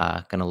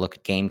going to look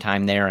at Game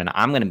Time there, and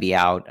I'm going to be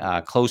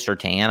out closer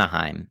to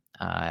Anaheim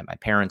at my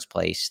parents'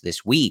 place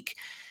this week,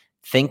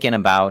 thinking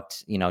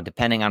about,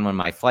 depending on when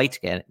my flight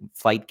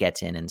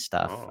gets in and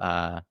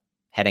stuff,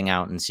 heading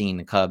out and seeing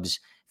the Cubs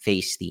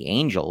face the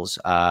Angels.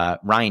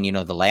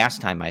 Ryan, the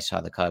last time I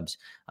saw the Cubs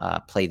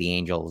play the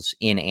Angels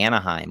in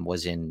Anaheim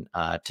was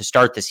to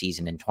start the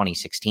season in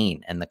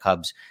 2016, and the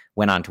Cubs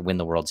went on to win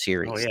the World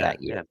Series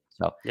that year.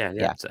 So yeah,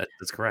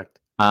 that's correct.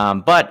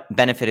 But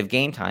benefit of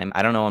Game Time,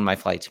 I don't know when my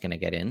flight's going to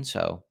get in,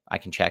 so I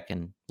can check,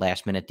 and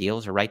last minute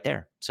deals are right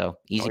there. So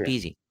easy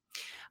peasy.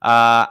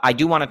 I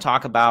do want to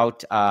talk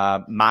about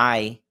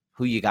my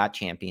Who You Got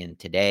champion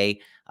today,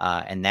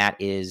 and that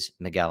is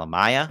Miguel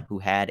Amaya, who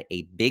had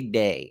a big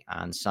day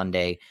on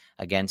Sunday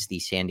against the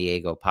San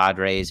Diego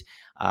Padres.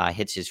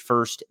 Hits his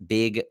first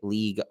big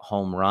league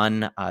home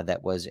run.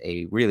 That was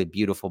a really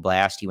beautiful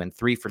blast. He went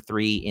 3 for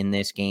 3 in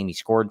this game. He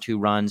scored 2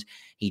 runs.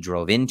 He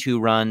drove in 2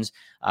 runs.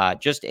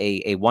 Just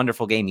a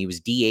wonderful game. He was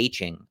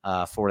DHing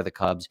for the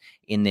Cubs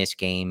in this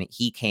game.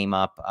 He came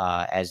up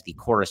as the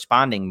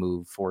corresponding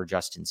move for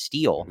Justin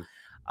Steele.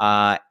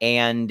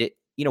 And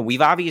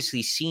we've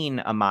obviously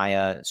seen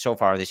Amaya so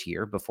far this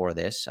year before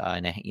this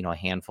in a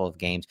handful of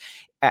games.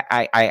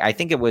 I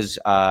think it was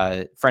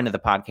a friend of the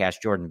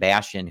podcast, Jordan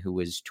Bastian, who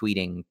was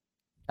tweeting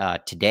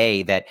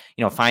today that,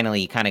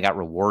 finally he kind of got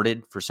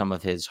rewarded for some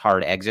of his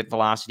hard exit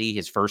velocity.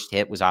 His first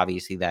hit was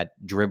obviously that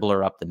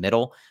dribbler up the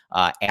middle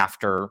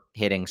after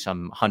hitting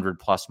some 100+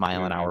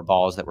 mile an hour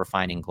balls that were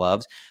finding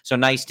gloves. So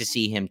nice to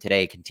see him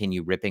today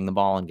continue ripping the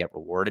ball and get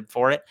rewarded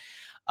for it.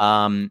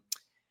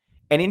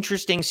 An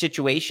interesting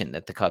situation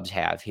that the Cubs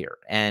have here.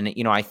 And,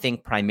 I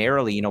think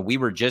primarily, we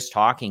were just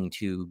talking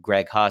to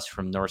Greg Huss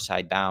from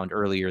Northside Bound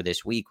earlier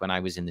this week when I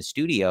was in the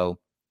studio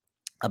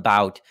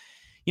about,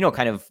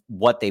 kind of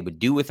what they would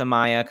do with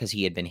Amaya, because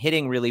he had been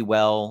hitting really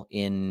well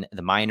in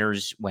the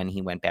minors when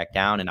he went back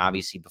down. And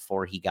obviously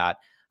before he got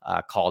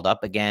called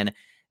up again,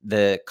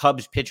 the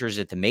Cubs pitchers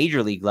at the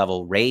major league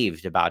level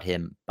raved about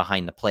him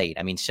behind the plate.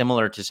 I mean,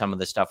 similar to some of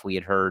the stuff we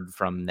had heard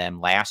from them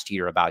last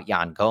year about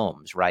Yan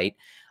Gomes, right?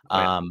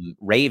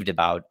 Raved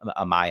about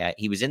Amaya.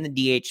 He was in the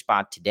DH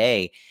spot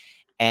today.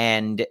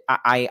 And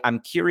I'm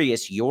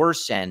curious your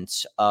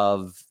sense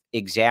of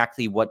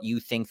exactly what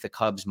you think the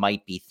Cubs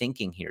might be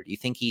thinking here. Do you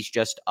think he's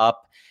just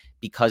up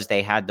because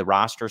they had the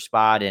roster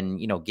spot and,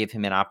 give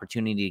him an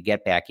opportunity to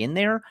get back in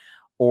there?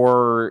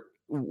 Or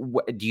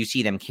do you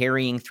see them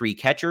carrying 3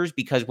 catchers?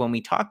 Because when we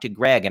talk to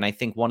Greg, and I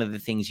think one of the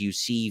things you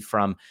see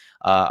from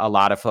a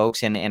lot of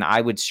folks, and I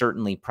would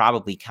certainly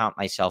probably count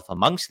myself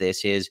amongst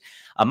this, is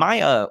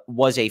Amaya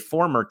was a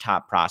former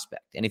top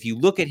prospect. And if you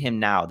look at him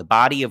now, the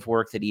body of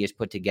work that he has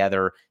put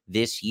together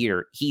this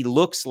year, he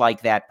looks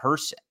like that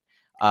person.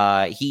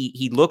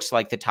 He looks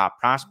like the top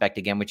prospect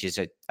again, which is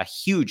a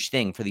huge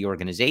thing for the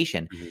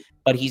organization.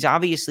 But he's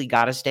obviously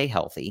got to stay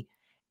healthy.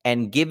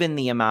 And given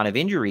the amount of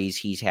injuries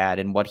he's had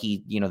and what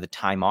the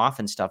time off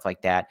and stuff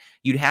like that,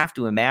 you'd have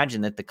to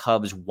imagine that the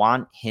Cubs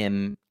want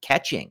him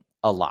catching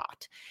a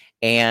lot.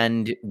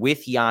 And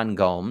with Yan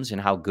Gomes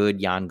and how good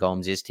Yan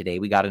Gomes is today,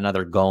 we got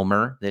another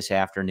Gomer this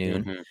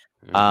afternoon.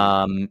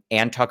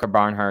 And Tucker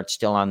Barnhart's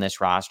still on this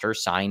roster,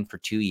 signed for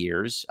 2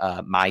 years.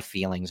 My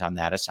feelings on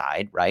that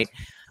aside, right?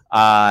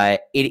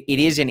 It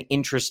is an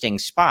interesting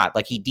spot.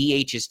 Like, he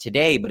DHs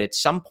today, but at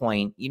some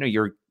point,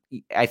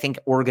 I think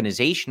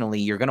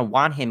organizationally, you're going to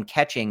want him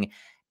catching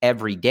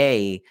every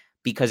day,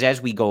 because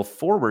as we go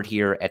forward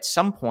here, at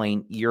some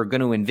point, you're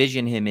going to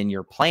envision him in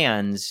your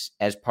plans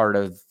as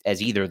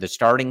either the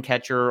starting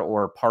catcher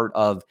or part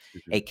of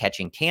a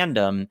catching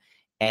tandem.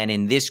 And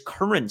in this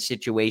current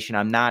situation,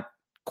 I'm not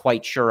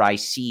quite sure I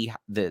see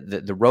the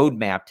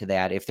roadmap to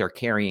that if they're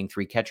carrying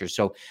 3 catchers.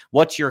 So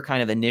what's your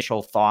kind of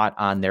initial thought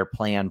on their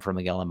plan for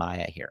Miguel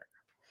Amaya here?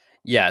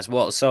 Yes.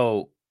 Well,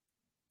 so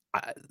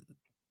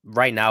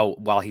right now,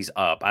 while he's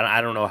up, I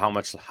don't know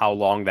how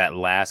long that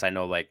lasts. I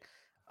know, like,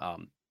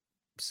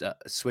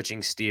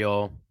 switching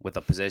Steele with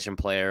a position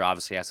player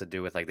obviously has to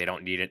do with, like, they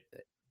don't need it.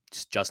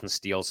 Justin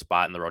Steele's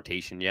spot in the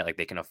rotation yet. Like,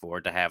 they can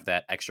afford to have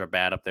that extra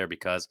bat up there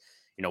because,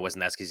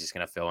 Wisniewski's just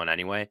going to fill in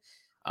anyway.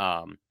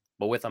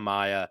 But with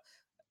Amaya,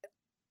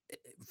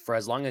 for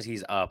as long as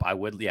he's up, I'm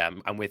with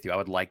you. I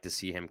would like to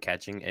see him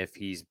catching if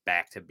he's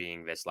back to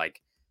being this,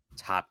 like,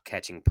 top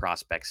catching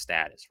prospect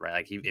status, right?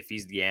 Like if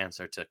he's the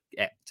answer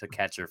to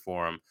catcher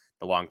for him,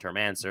 the long term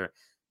answer,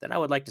 then I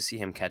would like to see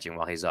him catching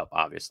while he's up,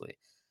 obviously.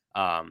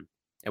 And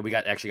we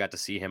got to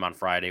see him on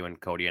Friday when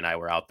Cody and I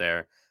were out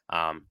there.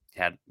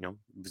 Had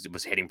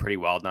was hitting pretty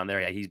well down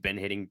there. Yeah, he's been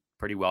hitting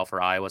pretty well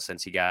for Iowa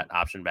since he got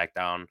optioned back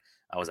down.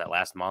 Was that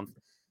last month?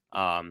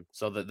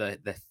 So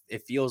the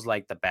it feels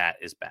like the bat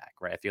is back,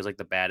 right? It feels like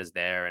the bat is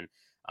there, and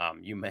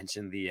you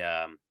mentioned the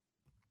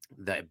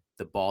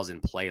balls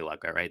in play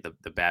luck, right?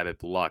 The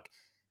BABIP luck.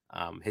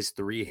 His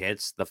 3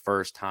 hits the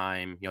first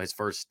time, his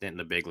first stint in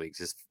the big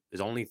leagues.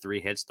 His only 3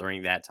 hits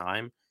during that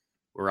time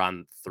were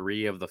on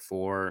 3 of the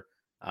 4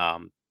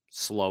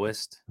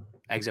 slowest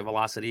exit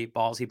velocity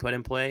balls he put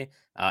in play,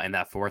 and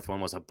that fourth one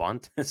was a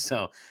bunt.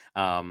 So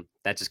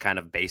that's just kind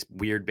of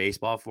weird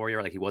baseball for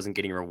you. Like he wasn't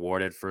getting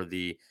rewarded for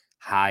the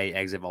high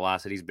exit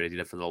velocities, but he did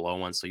it for the low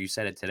ones. So you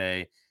said it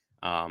today.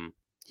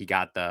 He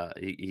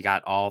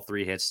got all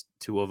 3 hits.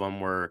 2 of them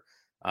were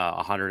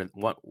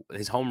 101.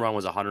 His home run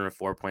was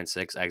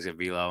 104.6 exit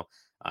velo,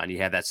 and he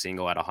had that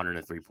single at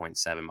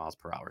 103.7 miles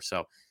per hour.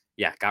 So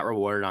yeah, got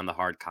rewarded on the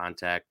hard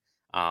contact.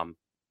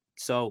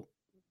 So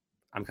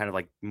I'm kind of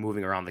like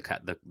moving around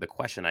the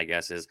question, I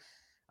guess, is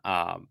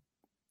um,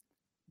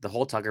 the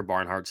whole Tucker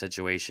Barnhart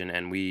situation,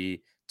 and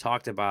we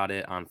talked about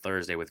it on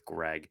Thursday with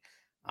Greg.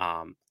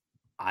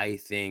 I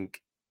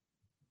think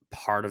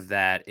part of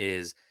that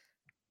is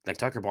like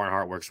Tucker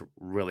Barnhart works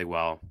really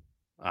well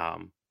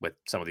with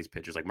some of these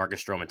pitchers. Like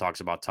Marcus Stroman talks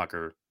about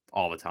Tucker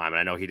all the time, and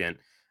I know he didn't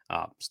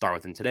start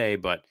with him today,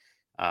 but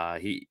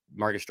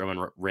Marcus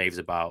Stroman raves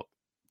about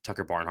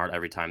Tucker Barnhart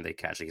every time they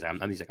catch. He's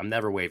like, I'm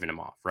never waving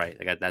him off, right?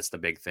 Like that's the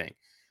big thing.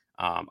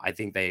 I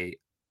think they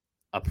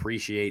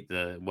appreciate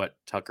what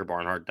Tucker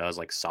Barnhart does,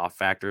 like soft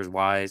factors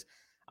wise.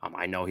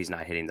 I know he's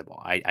not hitting the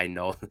ball. I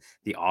know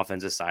the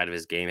offensive side of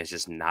his game has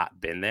just not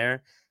been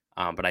there.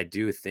 But I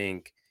do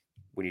think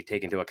when you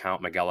take into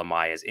account Miguel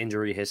Amaya's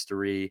injury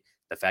history,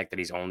 the fact that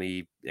he's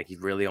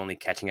really only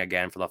catching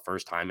again for the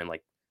first time in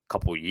like a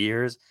couple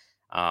years,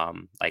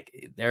 like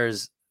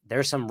there's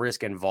some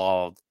risk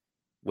involved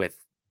with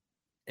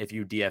if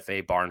you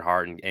DFA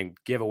Barnhart and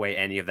give away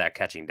any of that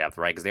catching depth,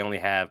 right? Because they only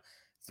have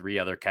 3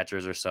 other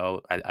catchers or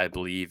so, I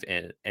believe,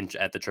 at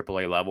the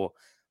AAA level.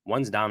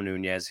 One's Dom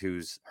Nunez,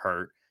 who's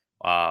hurt.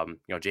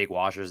 Jake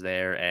Washer's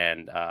there,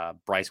 and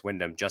Bryce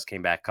Wyndham just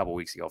came back a couple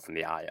weeks ago from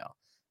the IL.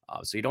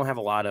 So you don't have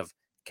a lot of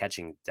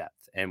catching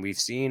depth. And we've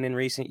seen in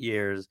recent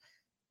years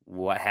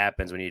what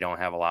happens when you don't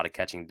have a lot of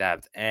catching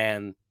depth.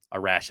 And a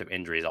rash of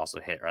injuries also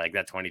hit, right? Like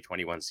that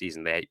 2021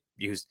 season, they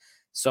used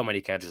so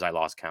many catchers, I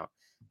lost count.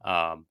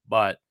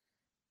 But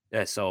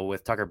yeah, so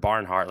with Tucker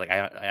Barnhart, like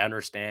I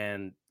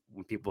understand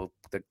when people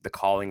the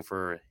calling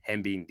for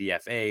him being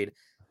DFA'd,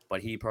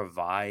 but he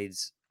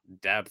provides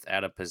depth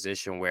at a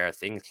position where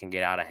things can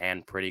get out of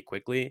hand pretty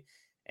quickly,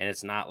 and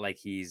it's not like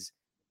he's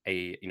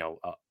a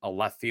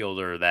left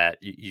fielder that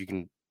you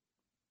can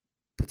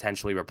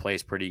potentially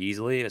replace pretty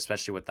easily,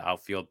 especially with the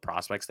outfield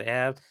prospects they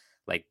have.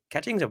 Like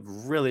catching is a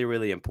really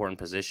really important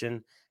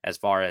position as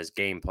far as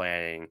game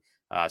planning,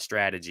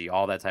 strategy,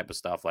 all that type of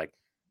stuff. Like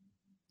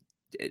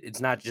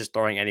it's not just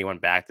throwing anyone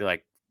back. They're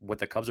like what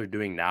the Cubs are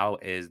doing now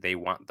is they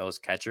want those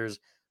catchers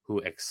who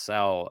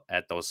excel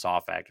at those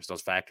soft factors,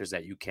 those factors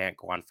that you can't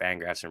go on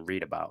Fangraphs and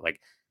read about, like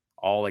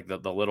all like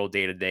the little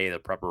day to day, the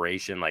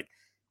preparation, like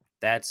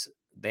that's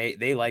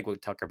they like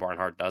what Tucker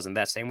Barnhart does, and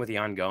that same with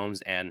Yan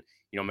Gomes and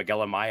Miguel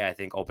Amaya. I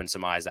think opened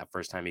some eyes that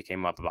first time he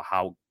came up about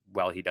how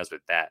well he does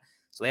with that.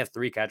 So they have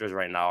 3 catchers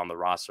right now on the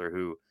roster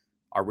who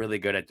are really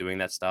good at doing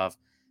that stuff.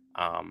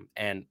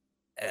 And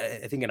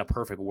I think in a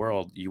perfect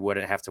world, you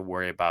wouldn't have to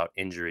worry about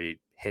injury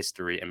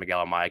history, and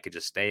Miguel Amaya could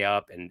just stay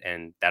up,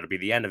 and that'll be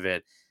the end of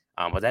it.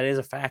 But that is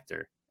a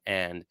factor.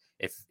 And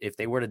if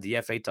they were to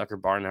DFA Tucker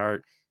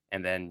Barnhart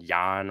and then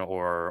Jan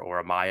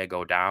or Amaya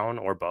go down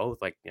or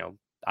both, like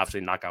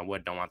obviously knock on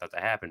wood, don't want that to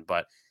happen.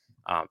 But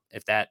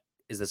if that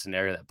is the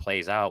scenario that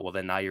plays out, well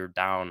then now you're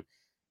down.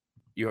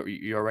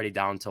 You're already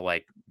down to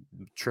like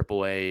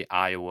AAA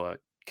Iowa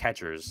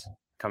catchers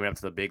coming up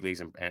to the big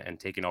leagues and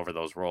taking over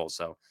those roles.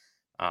 So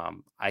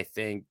I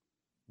think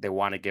they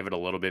want to give it a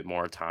little bit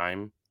more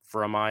time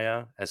for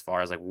Amaya as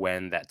far as like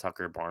when that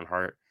Tucker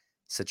Barnhart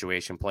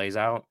situation plays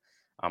out.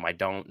 I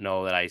don't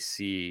know that I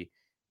see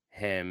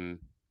him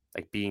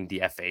like being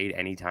DFA'd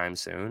anytime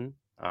soon.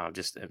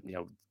 Just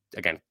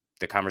again,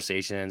 the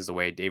conversations, the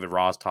way David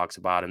Ross talks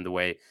about him, the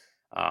way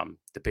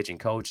the pitching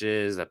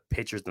coaches, the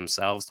pitchers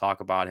themselves talk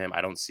about him.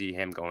 I don't see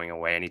him going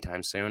away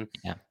anytime soon.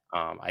 Yeah.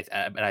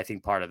 But I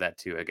think part of that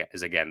too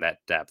is that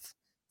depth,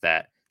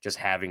 that just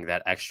having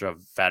that extra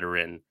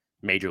veteran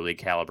major league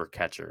caliber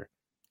catcher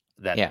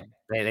that Yeah.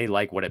 they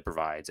like what it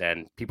provides,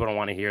 and people don't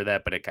want to hear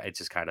that, but it's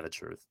just kind of the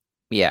truth.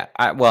 Yeah.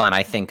 Well, and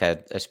I think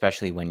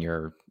especially when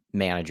you're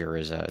manager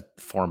is a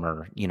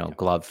former,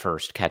 glove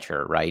first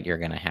catcher, right? You're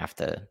going to have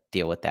to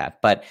deal with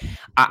that. But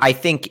I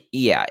think,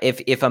 yeah,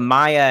 if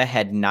Amaya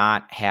had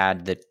not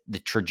had the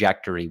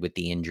trajectory with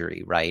the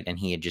injury, right, and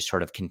he had just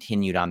sort of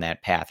continued on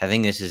that path, I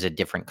think this is a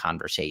different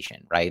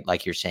conversation, right?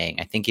 Like you're saying,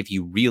 I think if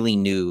you really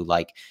knew,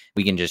 like,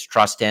 we can just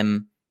trust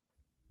him,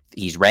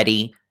 he's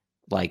ready.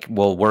 Like,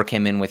 we'll work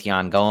him in with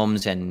Yan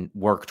Gomes and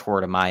work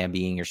toward Amaya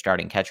being your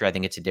starting catcher. I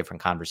think it's a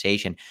different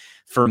conversation.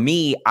 For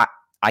me,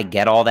 I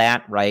get all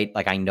that, right?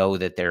 Like, I know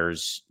that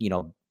there's,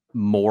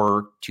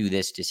 more to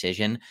this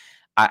decision.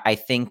 I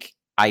think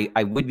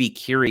I would be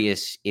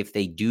curious if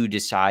they do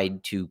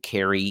decide to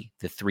carry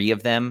the three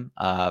of them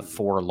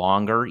for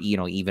longer,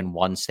 even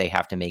once they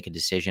have to make a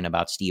decision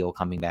about Steele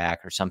coming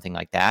back or something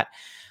like that.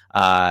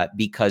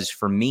 Because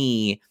for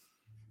me,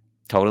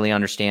 totally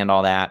understand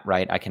all that,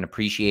 right? I can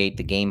appreciate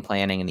the game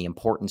planning and the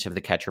importance of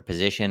the catcher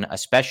position,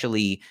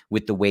 especially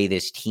with the way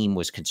this team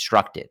was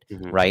constructed,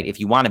 right? If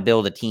you want to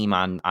build a team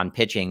on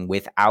pitching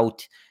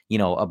without,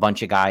 a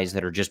bunch of guys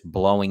that are just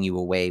blowing you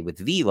away with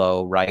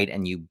velo, right?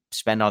 And you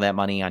spend all that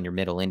money on your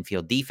middle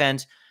infield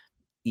defense,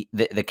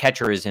 the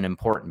catcher is an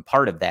important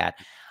part of that.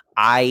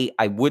 I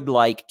would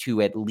like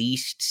to at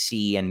least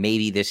see, and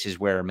maybe this is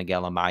where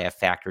Miguel Amaya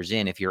factors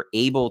in, if you're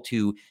able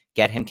to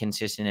get him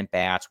consistent at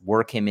bats,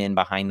 work him in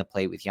behind the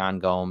plate with Yan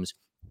Gomes.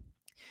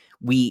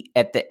 We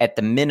at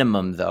the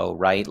minimum though,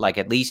 right? Like,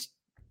 at least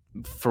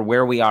for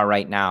where we are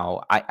right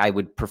now, I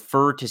would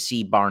prefer to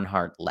see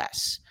Barnhart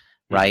less,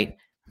 right?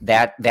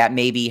 That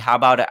maybe how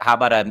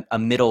about a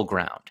middle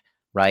ground,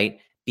 right?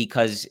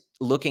 Because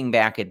looking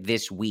back at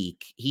this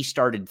week, he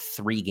started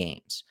 3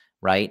 games,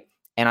 right?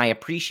 And I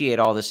appreciate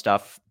all the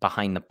stuff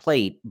behind the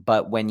plate,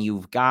 but when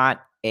you've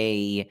got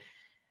a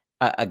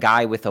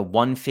guy with a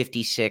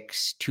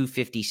 156,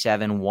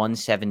 257,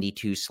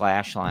 172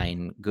 slash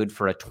line, good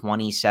for a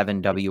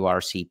 27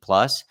 WRC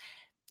plus,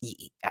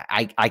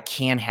 I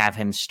can't have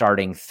him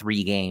starting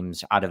 3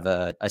 games out of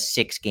a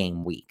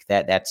 6-game week.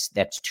 That's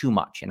too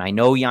much. And I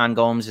know Yan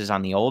Gomes is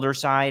on the older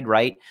side,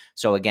 right?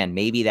 So again,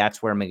 maybe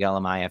that's where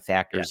Miguel Amaya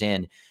factors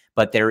in.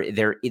 But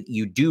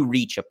you do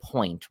reach a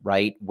point,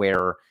 right,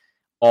 where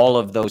all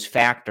of those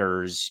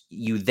factors,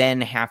 you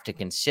then have to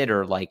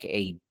consider like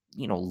a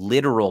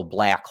literal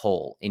black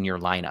hole in your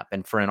lineup.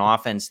 And for an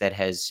offense that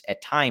has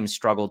at times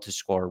struggled to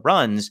score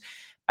runs,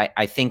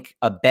 I think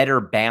a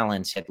better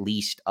balance, at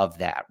least, of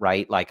that,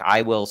 right? Like,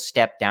 I will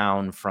step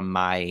down from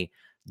my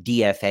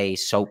DFA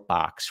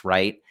soapbox,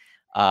 right?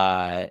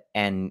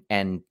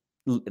 And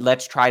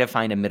let's try to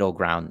find a middle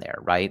ground there,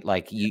 right?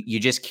 Like, you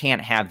just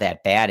can't have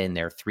that bat in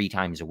there 3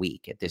 times a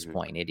week at this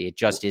point. It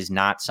just is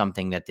not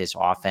something that this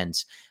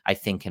offense, I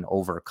think, can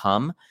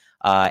overcome.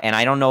 And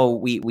I don't know,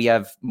 we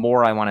have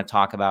more I want to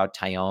talk about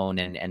Tyone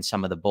and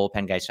some of the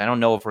bullpen guys. So I don't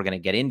know if we're going to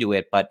get into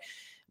it, but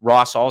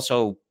Ross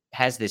also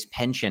has this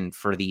penchant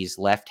for these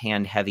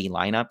left-hand heavy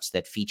lineups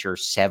that feature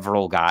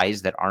several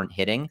guys that aren't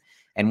hitting.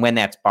 And when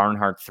that's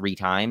Barnhart 3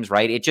 times,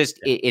 right,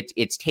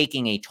 it's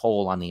taking a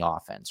toll on the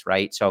offense,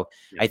 right? So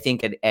I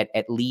think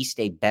at least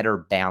a better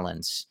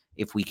balance,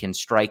 if we can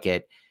strike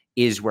it,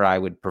 is where I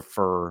would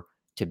prefer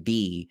to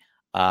be.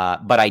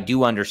 But I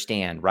do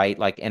understand, right?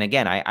 Like, and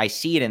again, I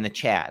see it in the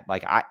chat.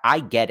 Like, I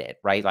get it,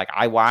 right? Like,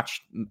 I've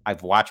watched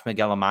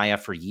Miguel Amaya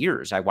for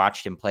years. I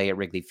watched him play at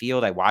Wrigley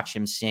Field. I watched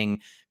him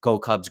sing "Go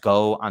Cubs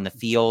Go" on the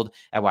field.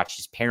 I watched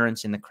his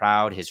parents in the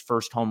crowd, his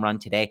first home run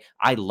today.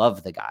 I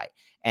love the guy.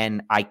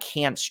 And I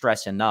can't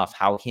stress enough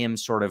how him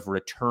sort of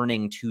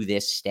returning to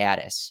this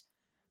status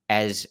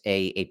as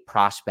a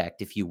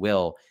prospect, if you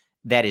will,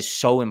 that is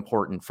so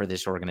important for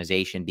this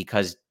organization,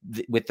 because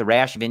with the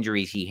rash of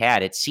injuries he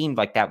had, it seemed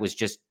like that was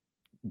just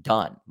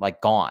done,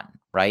 like gone,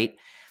 right?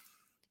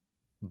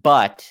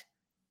 But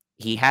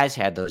he has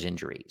had those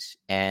injuries,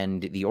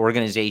 and the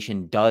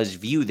organization does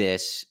view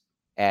this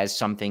as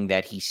something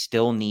that he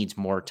still needs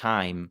more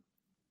time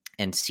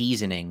and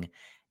seasoning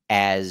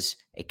as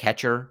a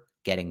catcher,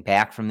 getting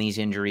back from these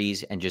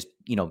injuries and just,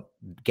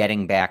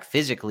 getting back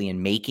physically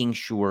and making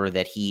sure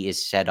that he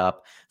is set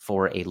up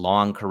for a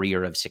long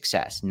career of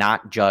success,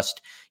 not just,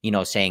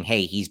 saying,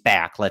 hey, he's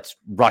back, let's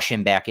rush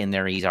him back in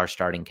there, he's our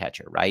starting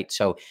catcher, right?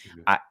 So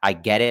I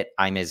get it.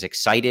 I'm as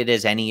excited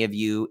as any of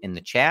you in the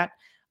chat,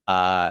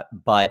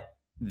 but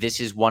this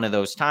is one of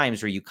those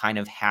times where you kind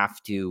of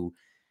have to,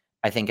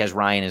 I think, as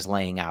Ryan is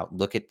laying out,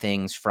 look at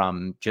things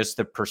from just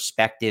the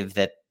perspective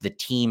that the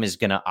team is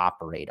going to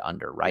operate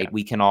under, right?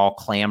 We can all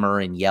clamor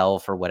and yell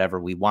for whatever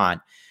we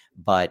want,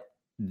 but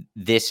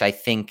this, I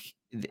think,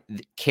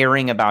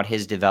 caring about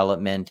his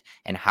development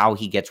and how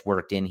he gets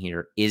worked in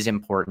here is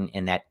important,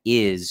 and that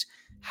is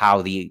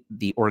how the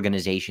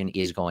organization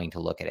is going to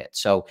look at it.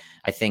 So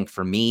I think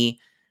for me,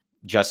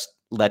 just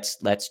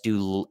let's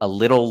do a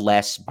little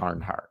less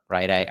Barnhart,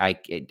 right?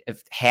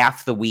 If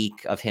half the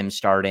week of him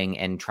starting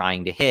and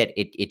trying to hit,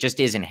 it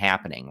just isn't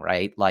happening,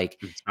 right? Like,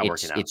 It's not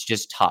working out. It's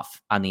just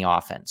tough on the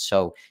offense.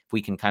 So if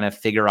we can kind of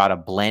figure out a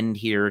blend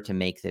here to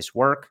make this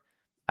work,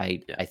 I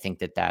think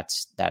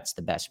that's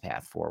the best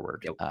path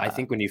forward. I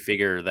think when you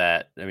figure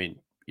that, I mean,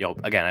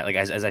 again, like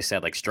as I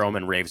said, like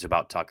Stroman raves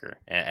about Tucker,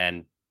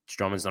 and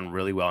Stroman's done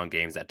really well in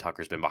games that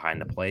Tucker's been behind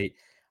the plate.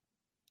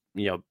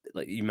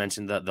 Like you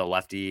mentioned the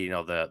lefty,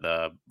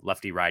 the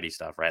lefty righty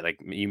stuff, right? Like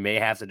you may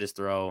have to just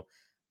throw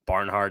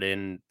Barnhart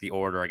in the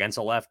order against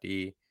a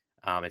lefty.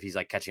 If he's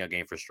like catching a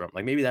game for Stroman,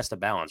 like maybe that's the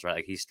balance, right?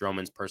 Like he's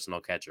Stroman's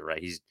personal catcher,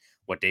 right? He's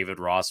what David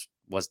Ross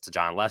was to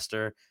John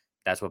Lester.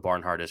 That's what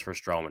Barnhart is for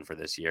Stroman for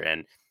this year.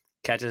 And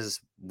catches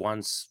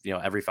once,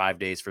 every 5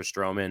 days for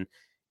Stroman.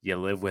 You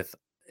live with,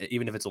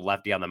 even if it's a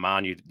lefty on the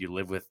mound, you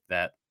live with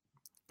that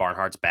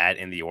Barnhart's bat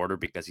in the order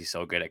because he's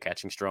so good at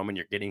catching Stroman.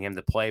 You're getting him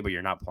to play, but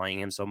you're not playing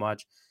him so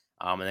much.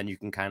 And then you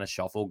can kind of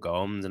shuffle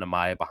Gomes and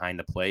Amaya behind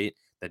the plate.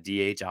 The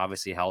DH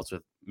obviously helps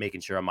with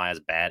making sure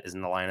Amaya's bat is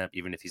in the lineup,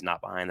 even if he's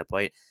not behind the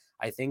plate.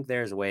 I think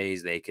there's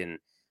ways they can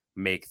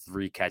make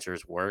 3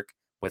 catchers work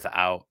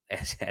without,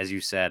 as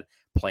you said,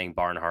 playing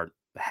Barnhart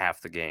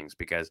half the games,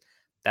 because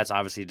that's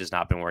obviously just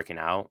not been working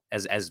out.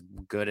 As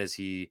good as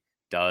he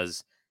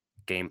does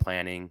game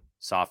planning,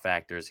 soft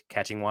factors,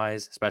 catching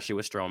wise, especially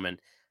with Stroman,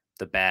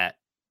 the bat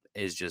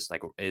is just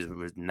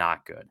was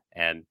not good.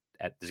 And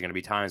there's going to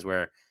be times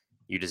where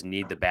you just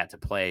need the bat to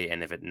play.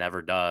 And if it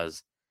never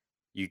does,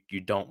 you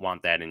don't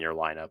want that in your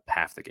lineup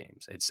half the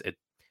games. If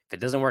it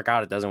doesn't work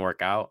out, it doesn't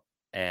work out.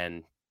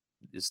 And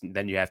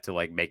then you have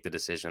to make the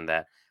decision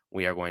that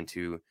we are going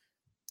to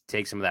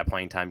take some of that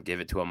playing time,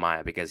 give it to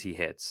Amaya because he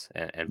hits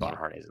and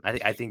Barnhart isn't.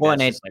 I think Well,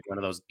 that's and just one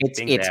of those things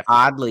they it's have to do.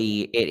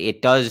 oddly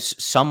it does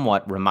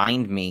somewhat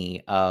remind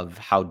me of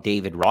how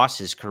David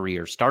Ross's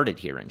career started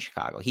here in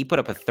Chicago. He put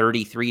up a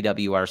 33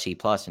 WRC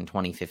plus in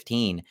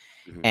 2015,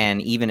 Mhm.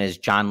 and even as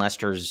John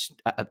Lester's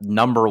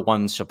number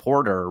one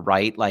supporter,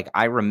 right? Like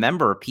I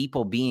remember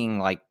people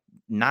being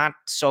not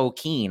so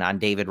keen on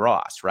David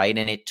Ross, right?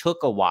 And it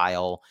took a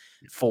while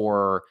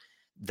for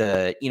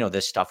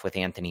the stuff with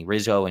Anthony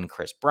Rizzo and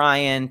Chris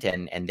Bryant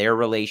and their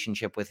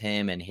relationship with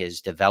him and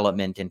his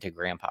development into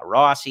Grandpa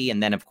Rossi.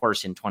 And then of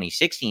course in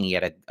 2016 he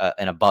had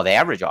an above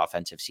average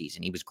offensive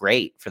season. He was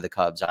great for the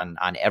Cubs on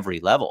every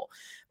level.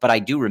 But I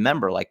do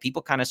remember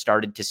people kind of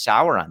started to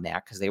sour on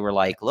that because they were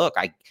like, look,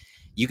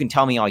 you can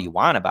tell me all you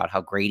want about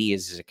how great he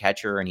is as a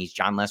catcher and he's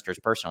John Lester's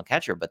personal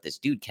catcher, but this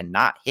dude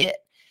cannot hit.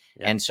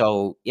 Yeah. And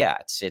so, yeah,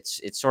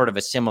 it's sort of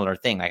a similar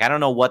thing. Like, I don't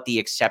know what the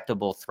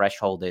acceptable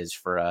threshold is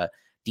for a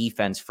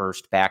defense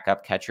first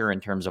backup catcher in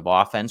terms of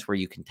offense where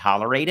you can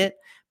tolerate it,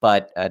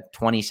 but a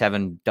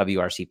 27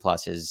 WRC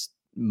plus is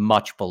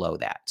much below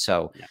that.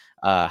 So,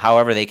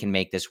 however they can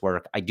make this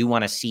work, I do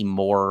want to see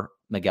more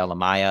Miguel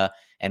Amaya,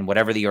 and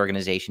whatever the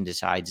organization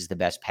decides is the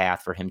best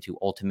path for him to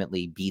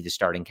ultimately be the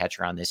starting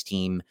catcher on this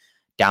team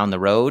down the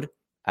road.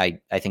 I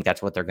think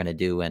that's what they're going to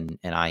do, and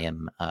I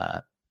am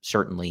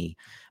certainly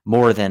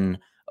more than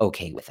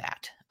okay with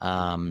that.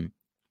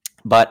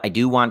 But I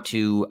do want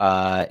to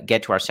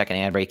get to our second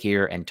ad break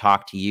here and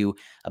talk to you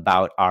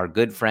about our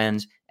good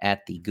friends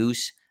at the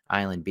Goose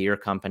Island Beer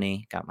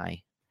Company. Got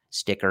my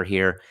sticker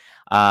here.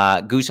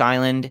 Goose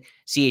Island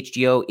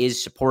CHGO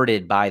is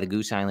supported by the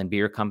Goose Island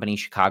Beer Company,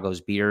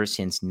 Chicago's beer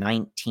since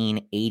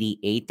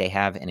 1988. They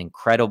have an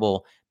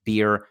incredible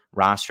beer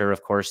roster.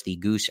 Of course, the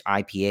Goose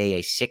IPA,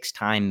 a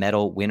 6-time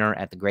medal winner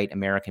at the Great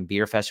American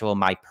Beer Festival.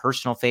 My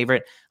personal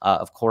favorite,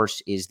 of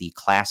course, is the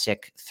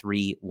Classic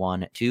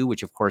 312,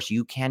 which, of course,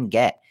 you can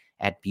get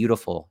at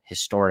beautiful,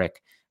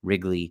 historic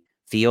Wrigley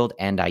Field,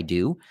 and I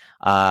do.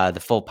 The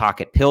Full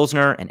Pocket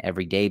Pilsner, an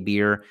everyday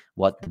beer,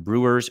 what the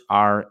brewers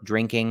are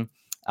drinking.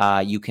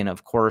 You can,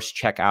 of course,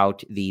 check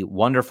out the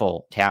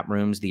wonderful tap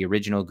rooms, the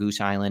original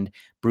Goose Island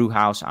Brew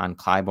House on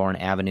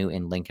Clybourne Avenue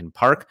in Lincoln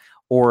Park,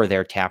 or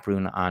their tap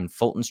room on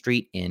Fulton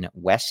Street in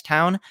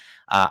Westtown.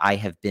 I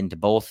have been to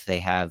both. They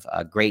have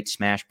great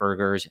smash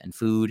burgers and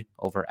food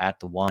over at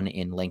the one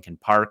in Lincoln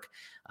Park.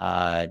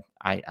 I'm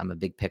a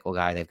big pickle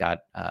guy. They've got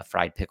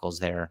fried pickles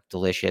there.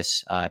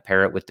 Delicious.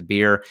 Pair it with the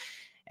beer.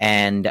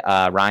 And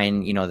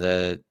Ryan,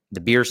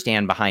 the beer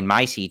stand behind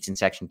my seats in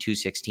section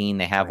 216,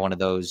 they have one of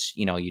those,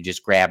 you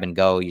just grab and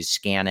go, you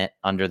scan it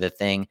under the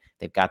thing.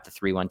 They've got the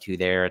 312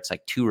 there. It's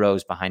like 2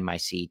 rows behind my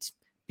seats.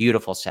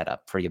 Beautiful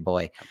setup for your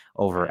boy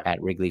over at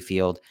Wrigley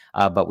Field.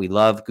 But we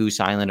love Goose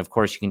Island. Of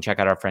course, you can check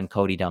out our friend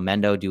Cody Del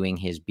Mendo doing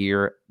his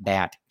beer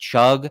bat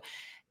chug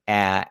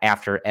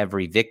after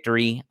every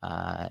victory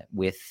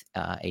with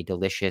a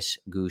delicious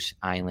Goose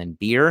Island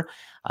beer.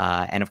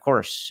 And of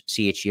course,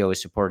 CHGO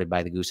is supported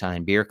by the Goose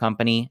Island Beer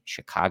Company,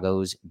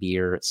 Chicago's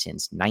beer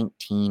since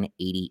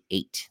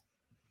 1988.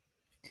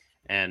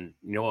 And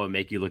you know what would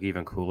make you look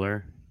even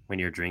cooler when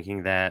you're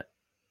drinking that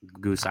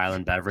Goose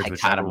Island beverage, I got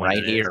whichever him one right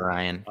it is. here,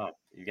 Ryan. Oh,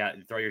 you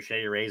throw your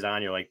Shady Rays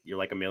on, you're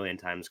like a million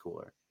times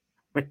cooler.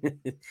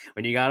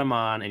 When you got them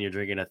on and you're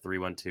drinking a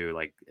 312,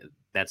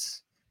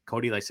 that's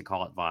Cody likes to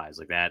call it vibes.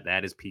 Like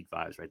that is peak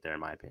vibes right there, in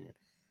my opinion.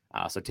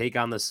 So take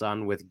on the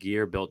sun with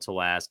gear built to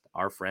last.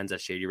 Our friends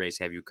at Shady Rays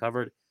have you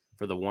covered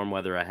for the warm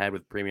weather ahead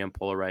with premium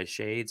polarized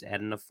shades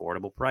at an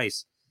affordable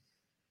price.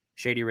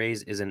 Shady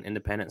Rays is an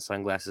independent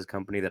sunglasses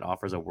company that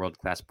offers a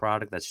world-class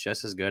product that's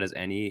just as good as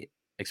any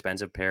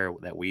expensive pair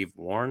that we've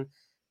worn.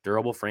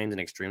 Durable frames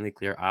and extremely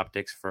clear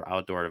optics for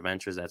outdoor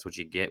adventures. That's what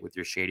you get with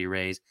your Shady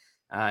Rays.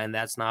 And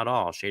that's not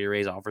all. Shady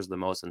Rays offers the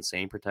most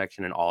insane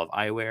protection in all of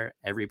eyewear.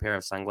 Every pair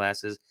of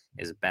sunglasses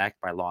is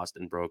backed by lost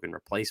and broken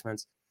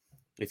replacements.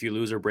 If you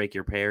lose or break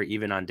your pair,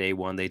 even on day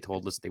one, they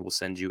told us they will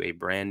send you a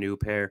brand new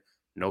pair,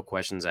 no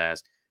questions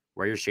asked.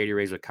 Wear your Shady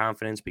Rays with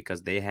confidence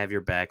because they have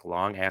your back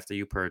long after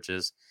you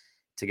purchase.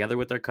 Together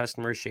with their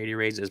customers, Shady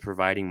Rays is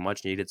providing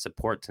much needed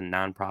support to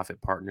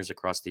nonprofit partners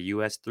across the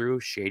U.S. through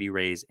Shady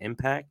Rays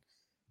Impact.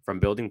 From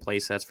building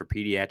playsets for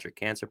pediatric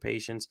cancer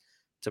patients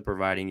to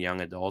providing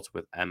young adults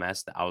with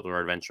MS the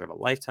outdoor adventure of a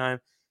lifetime,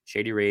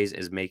 Shady Rays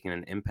is making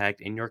an impact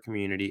in your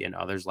community and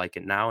others like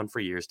it now and for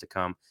years to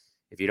come.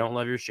 If you don't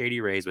love your Shady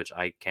Rays, which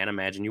I can't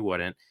imagine you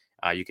wouldn't,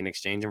 you can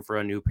exchange them for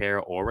a new pair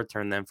or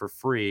return them for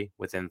free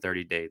within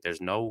 30 days.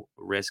 There's no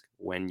risk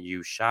when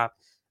you shop.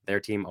 Their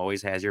team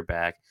always has your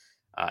back.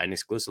 And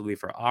exclusively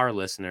for our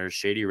listeners,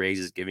 Shady Rays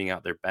is giving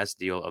out their best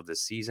deal of the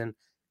season.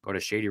 Go to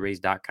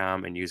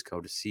shadyrays.com and use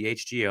code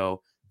CHGO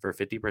for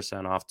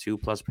 50% off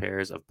 2+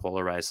 pairs of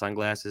polarized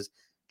sunglasses.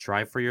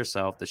 Try for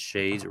yourself the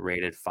shades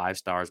rated 5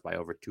 stars by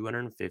over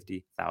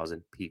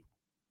 250,000 people.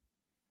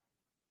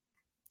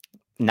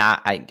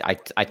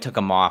 I took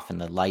them off and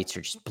the lights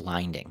are just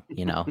blinding.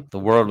 The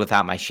world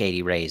without my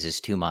Shady Rays is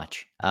too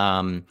much.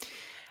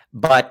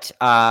 But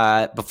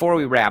before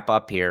we wrap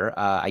up here,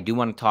 I do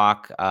want to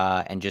talk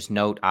and just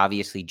note,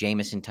 obviously,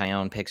 Jameson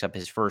Taillon picks up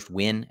his first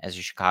win as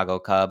a Chicago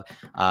Cub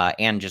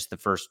and just the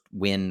first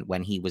win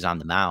when he was on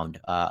the mound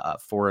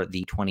for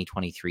the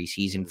 2023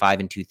 season. 5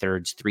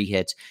 2/3, 3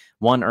 hits,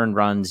 1 earned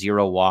run,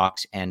 0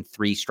 walks, and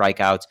 3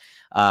 strikeouts.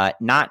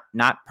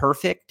 Not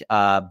perfect,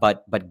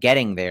 but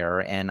getting there.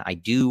 And I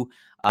do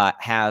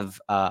have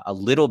a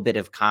little bit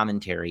of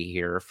commentary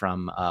here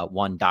from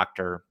one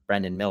Dr.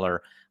 Brendan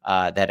Miller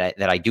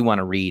that I do want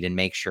to read and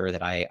make sure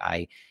that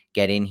I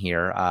get in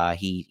here.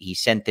 He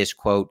sent this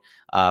quote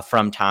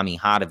from Tommy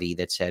Hotovy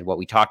that said, "What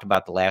we talked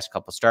about the last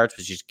couple starts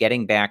was just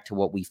getting back to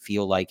what we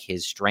feel like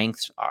his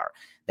strengths are.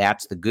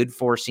 That's the good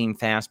four-seam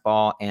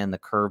fastball and the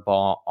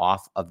curveball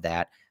off of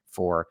that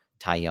for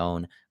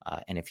Taillon."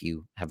 And if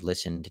you have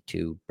listened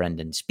to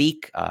Brendan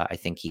speak, I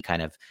think he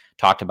kind of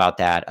talked about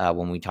that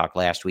when we talked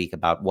last week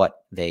about what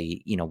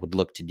they would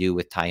look to do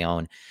with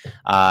Taillon.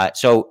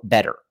 So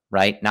better.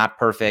 Right, not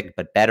perfect,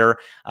 but better.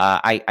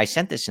 I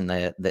sent this in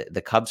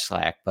the Cubs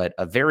Slack, but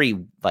a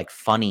very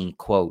funny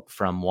quote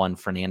from one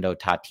Fernando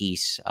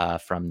Tatis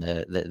from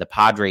the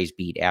Padres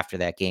beat after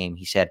that game.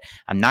 He said,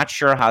 "I'm not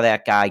sure how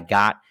that guy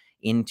got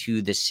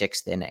into the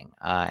 6th inning,"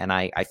 and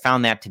I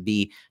found that to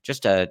be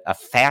just a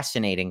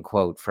fascinating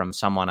quote from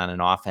someone on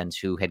an offense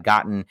who had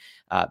gotten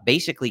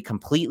basically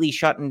completely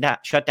shut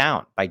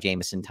down by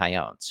Jameson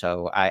Taillon.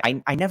 So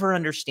I never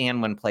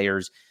understand when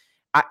players.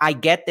 I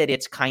get that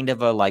it's kind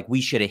of a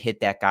we should have hit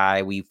that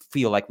guy. We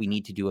feel like we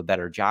need to do a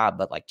better job,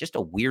 but just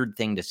a weird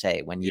thing to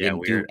say when you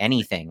didn't do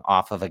anything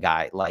off of a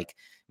guy.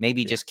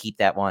 Maybe just keep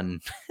that one,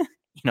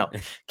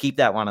 keep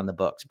that one on the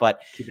books.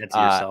 But keep that to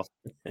yourself.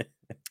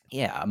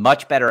 Yeah, a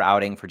much better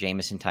outing for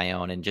Jameson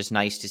Taillon, and just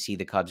nice to see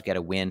the Cubs get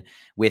a win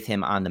with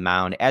him on the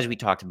mound. As we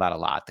talked about a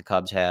lot, the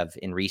Cubs have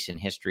in recent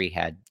history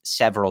had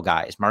several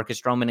guys,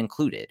 Marcus Stroman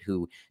included,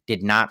 who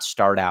did not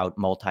start out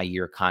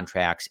multi-year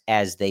contracts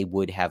as they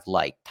would have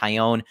liked.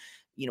 Taillon,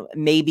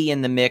 maybe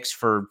in the mix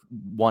for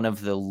one of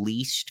the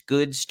least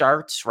good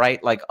starts, right?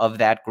 Of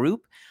that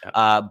group,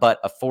 but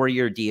a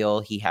 4-year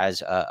deal. He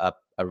has a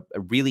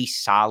really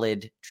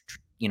solid,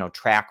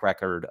 track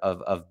record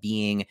of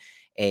being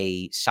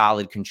a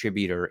solid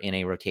contributor in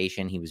a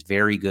rotation. He was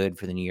very good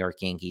for the New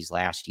York Yankees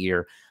last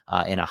year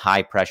in a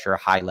high pressure,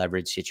 high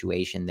leverage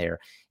situation there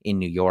in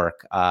New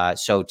York.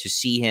 So to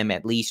see him,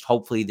 at least,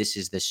 hopefully this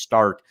is the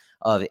start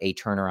of a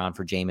turnaround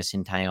for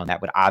Jameson Taillon.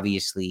 That would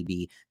obviously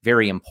be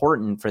very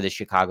important for the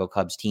Chicago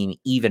Cubs team,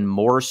 even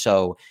more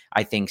so,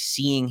 I think,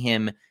 seeing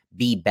him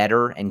be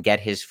better and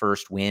get his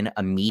first win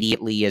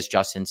immediately as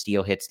Justin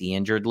Steele hits the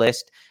injured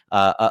list,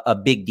 a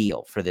big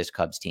deal for this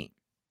Cubs team.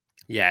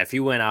 Yeah, if he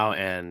went out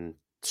and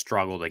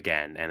struggled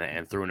again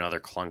and threw another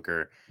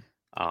clunker,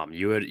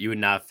 you would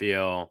not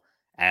feel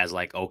as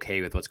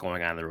okay with what's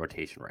going on in the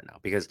rotation right now,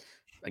 because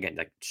again,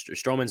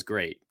 Stroman's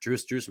great. Drew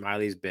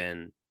Smiley's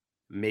been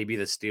maybe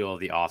the steal of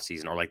the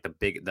offseason, or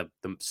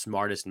the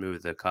smartest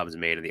move the Cubs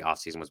made in the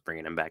offseason was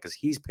bringing him back, because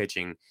he's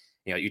pitching.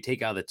 You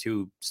take out the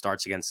 2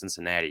 starts against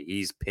Cincinnati,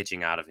 he's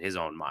pitching out of his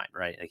own mind,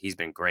 right? He's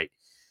been great.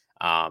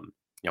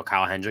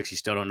 Kyle Hendricks, you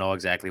still don't know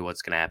exactly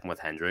what's going to happen with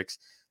Hendricks.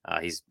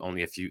 He's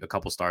only a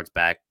couple starts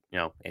back,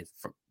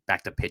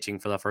 back to pitching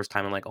for the first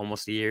time in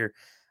almost a year.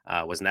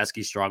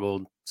 Wisniewski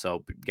struggled,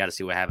 so got to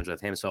see what happens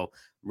with him. So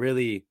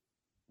really,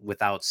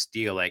 without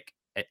Steele,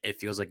 it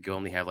feels like you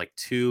only have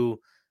 2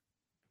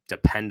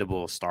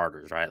 dependable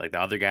starters, right? The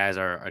other guys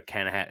are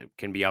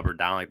can be up or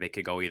down, they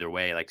could go either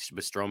way.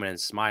 With Stroman and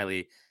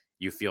Smiley,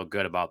 you feel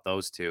good about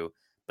those 2,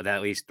 but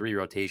that leaves 3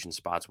 rotation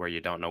spots where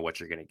you don't know what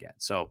you're going to get.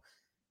 So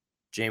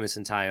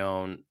Jameson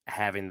Taillon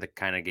having the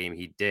kind of game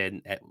he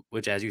did,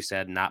 which, as you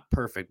said, not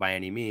perfect by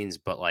any means,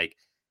 but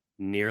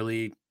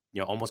nearly,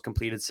 almost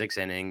completed 6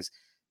 innings,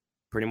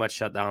 pretty much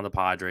shut down the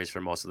Padres for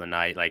most of the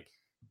night.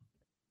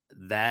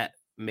 That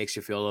makes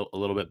you feel a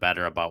little bit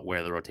better about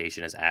where the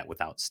rotation is at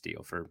without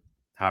Steele for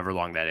however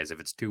long that is. If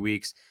it's 2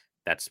 weeks,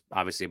 that's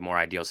obviously a more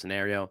ideal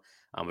scenario.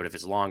 But if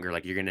it's longer,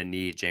 like you're going to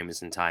need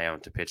Jamison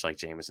Tyone to pitch like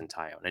Jamison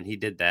Tyone. And he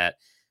did that.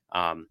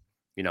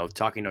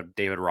 Talking to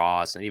David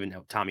Ross and even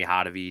Tommy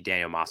Hotovy,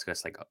 Daniel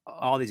Moscas, like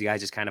all these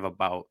guys just kind of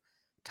about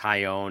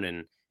Tyone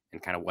and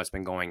kind of what's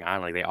been going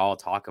on. Like they all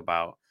talk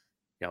about,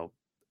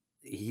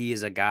 he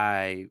is a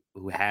guy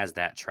who has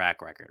that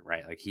track record,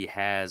 right? Like he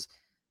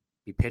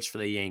pitched for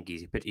the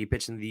Yankees. He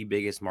pitched in the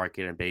biggest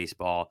market in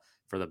baseball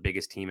for the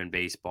biggest team in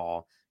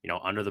baseball,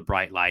 under the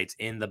bright lights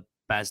in the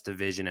best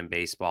division in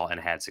baseball and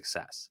had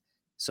success.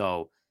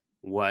 So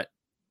what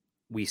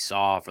we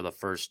saw for the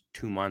first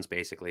 2 months,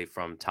 basically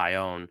from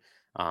Tyone,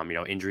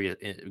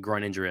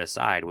 groin injury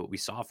aside, what we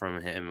saw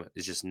from him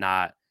is just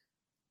not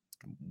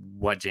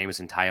what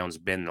Jamison Tyone's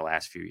been the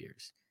last few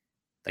years.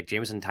 Like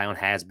Jamison Tyone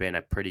has been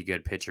a pretty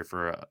good pitcher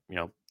for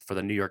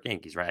the New York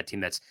Yankees, right? A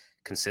team that's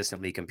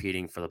consistently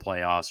competing for the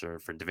playoffs or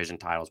for division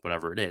titles,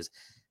 whatever it is.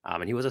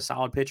 And he was a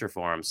solid pitcher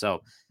for him.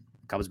 So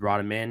Cubs brought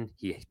him in.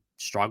 He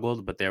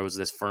struggled, but there was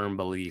this firm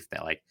belief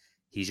that like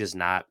he's just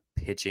not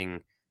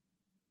pitching.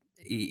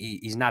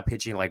 He's not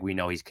pitching like we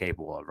know he's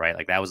capable of, right?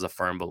 Like that was a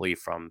firm belief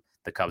from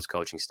the Cubs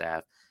coaching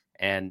staff.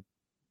 And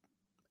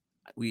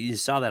we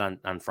saw that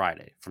on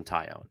Friday from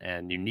Tyone,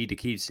 and you need to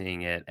keep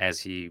seeing it as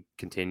he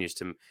continues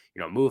to,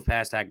 move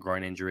past that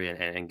groin injury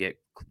and get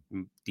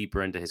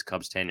deeper into his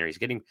Cubs tenure. He's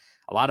getting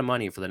a lot of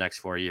money for the next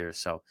 4 years,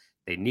 so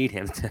they need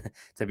him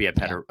to be a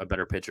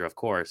better pitcher, of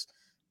course.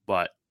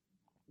 But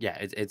yeah,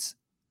 it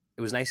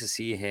was nice to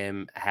see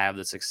him have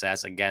the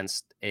success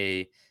against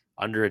a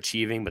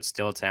underachieving but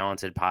still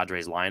talented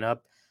Padres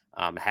lineup.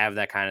 Have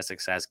that kind of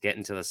success, get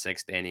into the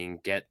sixth inning,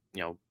 get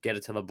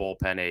it to the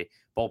bullpen, a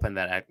bullpen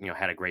that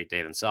had a great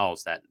day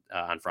themselves that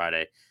on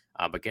Friday,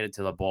 but get it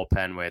to the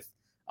bullpen with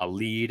a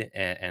lead,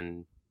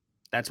 and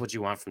that's what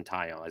you want from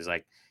Tyone. It's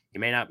like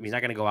he's not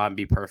going to go out and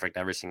be perfect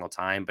every single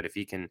time, but if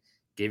he can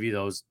give you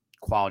those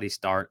quality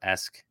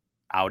start-esque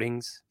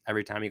outings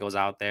every time he goes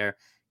out there,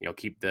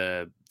 keep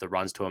the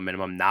runs to a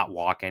minimum, not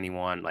walk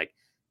anyone, like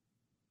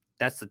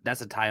that's the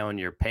Tyone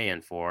you're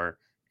paying for,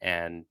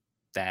 and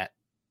that.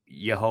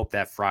 You hope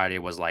that Friday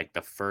was like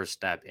the first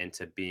step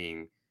into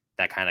being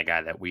that kind of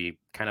guy that we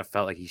kind of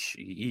felt like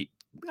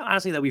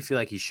honestly, that we feel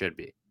like he should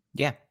be.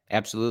 Yeah,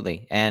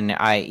 absolutely. And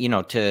I,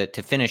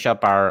 to finish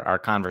up our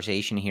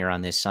conversation here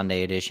on this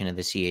Sunday edition of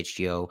the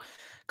CHGO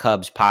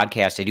Cubs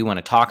podcast, I do want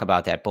to talk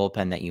about that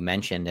bullpen that you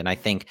mentioned. And I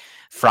think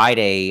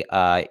Friday,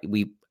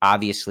 we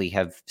obviously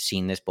have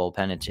seen this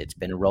bullpen. It's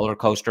been a roller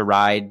coaster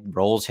ride.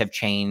 Roles have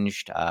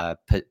changed.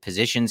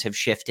 Positions have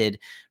shifted,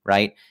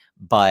 right?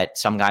 But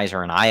some guys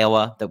are in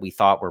Iowa that we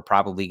thought were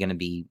probably going to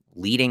be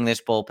leading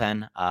this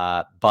bullpen.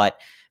 But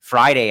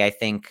Friday, I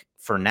think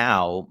for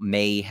now,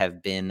 may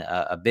have been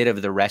a bit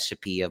of the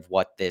recipe of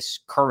what this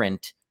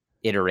current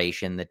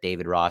iteration that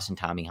David Ross and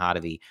Tommy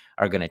Hotovy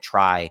are going to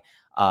try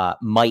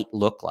might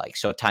look like.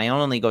 So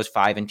Tyone only goes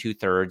 5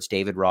 2/3.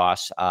 David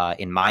Ross,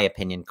 in my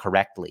opinion,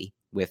 correctly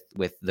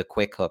with the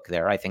quick hook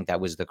there. I think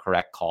that was the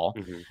correct call.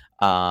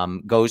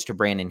 Goes to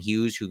Brandon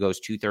Hughes, who goes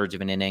 2/3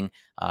 of an inning,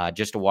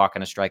 just a walk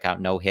and a strikeout,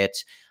 no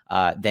hits.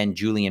 Then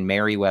Julian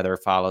Merriweather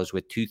follows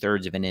with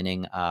 2/3 of an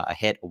inning, a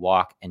hit, a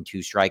walk, and 2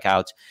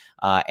 strikeouts.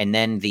 And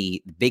then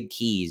the big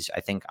keys,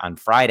 I think, on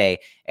Friday,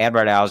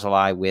 Adbert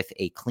Alzolay with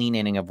a clean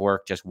inning of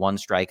work, just 1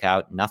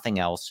 strikeout, nothing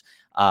else.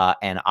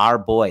 And our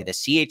boy, the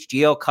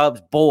CHGO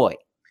Cubs boy,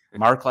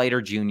 Mark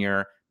Leiter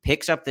Jr.,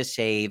 picks up the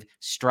save,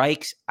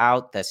 strikes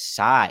out the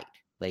side,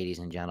 ladies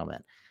and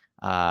gentlemen.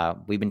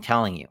 We've been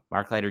telling you,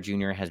 Mark Leiter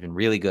Jr. has been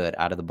really good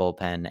out of the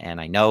bullpen, and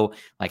I know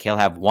like he'll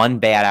have one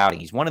bad outing.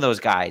 He's one of those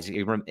guys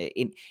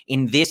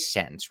in this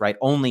sense, right?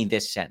 Only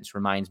this sense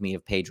reminds me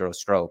of Pedro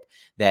Strop,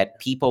 that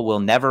people will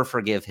never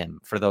forgive him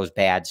for those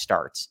bad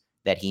starts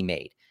that he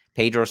made.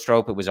 Pedro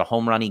Strop, it was a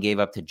home run he gave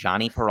up to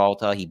Johnny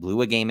Peralta. He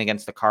blew a game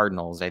against the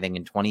Cardinals, I think,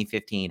 in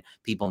 2015.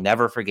 People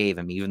never forgave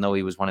him, even though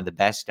he was one of the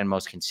best and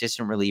most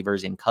consistent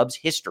relievers in Cubs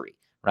history,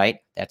 right?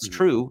 That's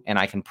true, and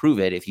I can prove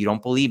it. If you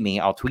don't believe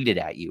me, I'll tweet it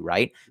at you,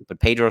 right? But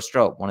Pedro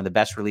Strop, one of the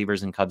best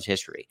relievers in Cubs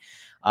history.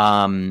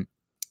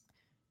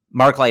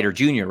 Mark Leiter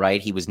Jr.,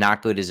 right? He was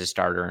not good as a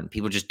starter, and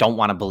people just don't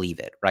want to believe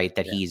it, right?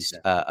 That he's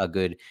a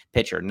good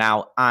pitcher.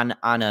 Now, on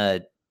a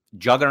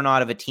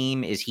juggernaut of a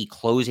team, is he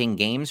closing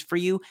games for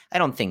you? I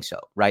don't think so,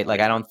 right? Like,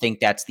 I don't think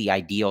that's the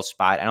ideal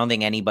spot. I don't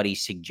think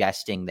anybody's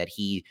suggesting that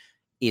he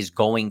is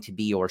going to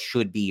be or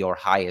should be your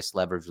highest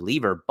leverage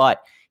reliever,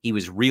 but he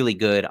was really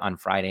good on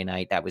Friday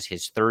night. That was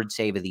his 3rd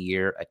save of the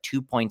year, a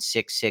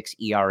 2.66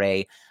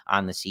 ERA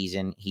on the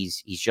season.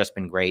 He's just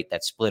been great.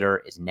 That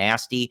splitter is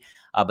nasty.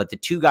 But the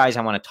 2 guys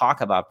I want to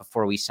talk about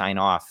before we sign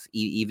off,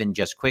 even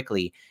just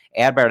quickly,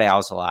 Adbert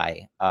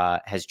Alzolay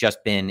has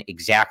just been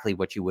exactly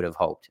what you would have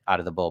hoped out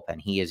of the bullpen.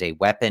 He is a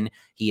weapon.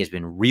 He has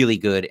been really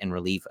good in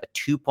relief, a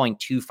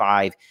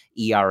 2.25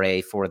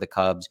 ERA for the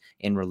Cubs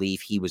in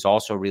relief. He was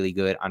also really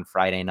good on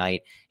Friday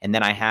night. And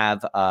then I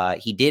have,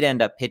 he did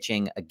end up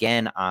pitching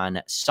again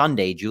on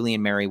Sunday.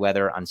 Julian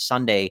Merriweather on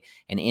Sunday,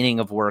 an inning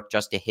of work,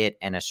 just a hit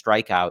and a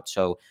strikeout.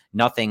 So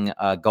nothing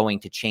going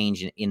to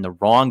change in the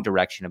wrong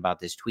direction about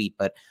this tweet,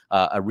 but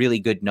a really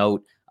good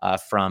note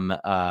from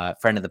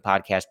friend of the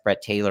podcast,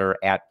 Brett Taylor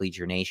at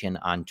Bleacher Nation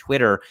on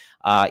Twitter.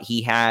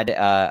 He had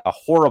a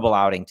horrible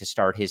outing to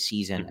start his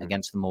season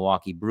against the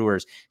Milwaukee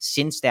Brewers.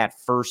 Since that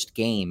first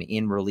game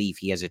in relief,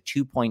 he has a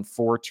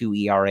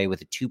 2.42 ERA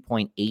with a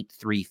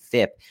 2.83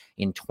 FIP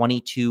in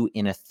 22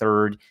 in a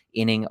third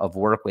inning of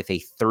work with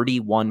a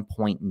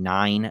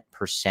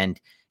 31.9%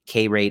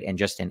 K rate and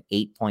just an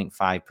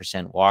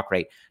 8.5% walk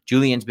rate.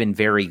 Julian's been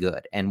very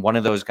good. And one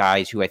of those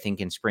guys who I think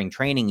in spring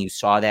training, you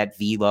saw that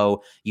velo,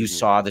 you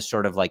saw the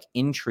sort of like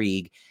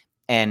intrigue.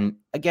 And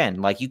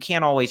again, like you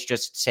can't always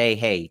just say,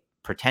 hey,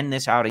 pretend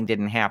this outing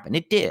didn't happen.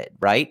 It did,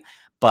 right?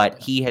 But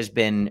he has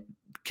been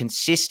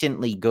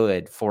consistently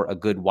good for a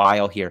good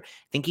while here. I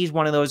think he's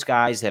one of those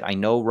guys that I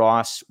know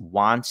Ross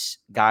wants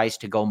guys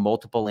to go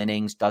multiple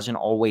innings, doesn't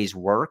always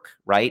work,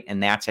 right?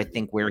 And that's, I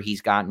think, where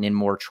he's gotten in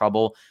more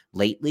trouble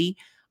lately.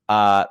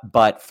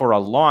 But for a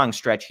long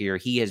stretch here,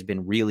 he has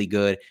been really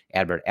good.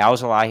 Adbert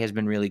Alzolay has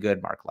been really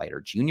good. Mark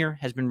Leiter Jr.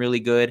 has been really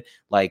good.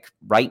 Like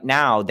right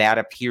now, that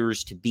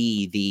appears to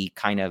be the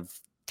kind of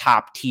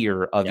top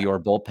tier of your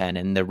bullpen,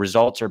 and the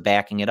results are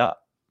backing it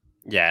up.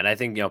 Yeah, and I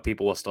think,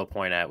 people will still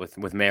point at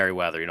with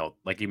Merriweather,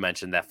 like you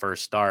mentioned, that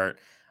first start,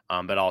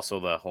 but also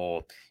the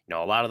whole,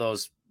 a lot of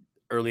those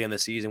early in the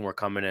season were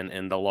coming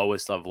in the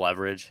lowest of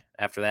leverage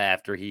after that,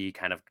 after he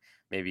kind of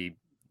maybe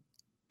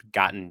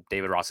gotten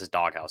David Ross's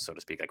doghouse, so to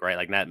speak, like, right?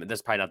 Like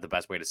that's probably not the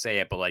best way to say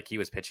it, but like he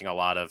was pitching a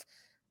lot of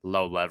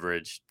low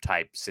leverage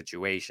type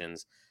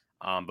situations.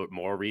 But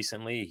more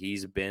recently,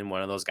 he's been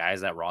one of those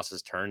guys that Ross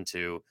has turned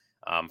to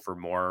for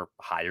more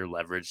higher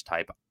leverage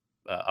type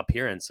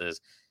appearances.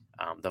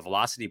 The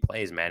velocity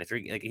plays, man. If you're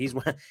like, he's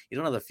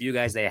one of the few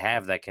guys they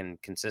have that can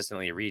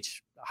consistently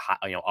reach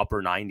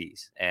upper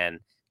 90s. And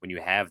when you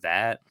have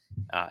that,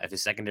 if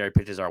his secondary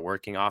pitches are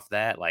working off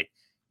that, like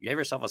you have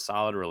yourself a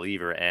solid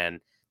reliever. And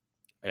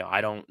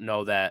I don't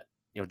know that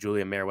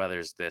Julian Merriweather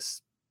is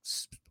this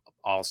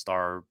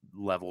all-star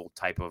level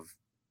type of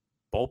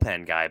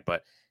bullpen guy,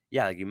 but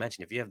yeah, like you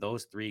mentioned, if you have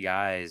those three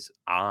guys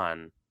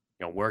on,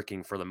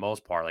 working for the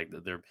most part, like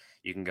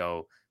you can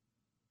go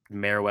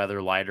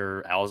Merriweather,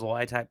 Leiter,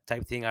 Alzolay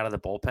type thing out of the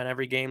bullpen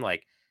every game.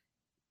 Like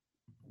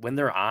when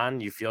they're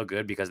on, you feel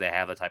good because they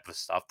have the type of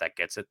stuff that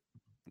gets it,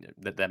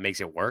 that makes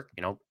it work.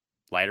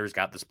 Leiter's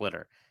got the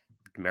splitter.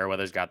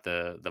 Merriweather's got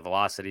the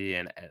velocity,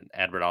 and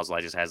Edward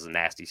Alzolay just has the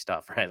nasty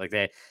stuff, right? Like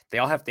they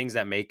all have things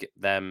that make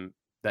them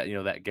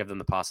that give them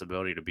the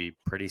possibility to be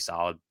pretty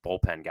solid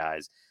bullpen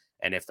guys.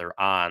 And if they're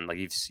on, like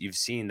you've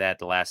seen that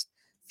the last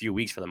few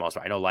weeks for the most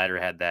part. I know Leiter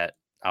had that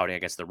outing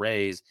against the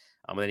Rays,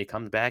 and then he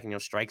comes back and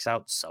strikes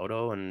out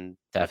Soto and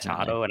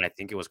Machado, and I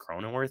think it was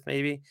Cronenworth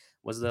maybe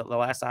was the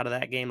last out of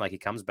that game. Like he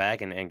comes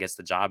back and gets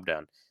the job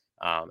done,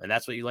 and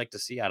that's what you like to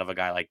see out of a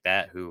guy like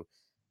that who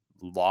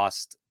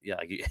lost. Yeah,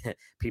 like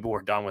people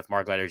were done with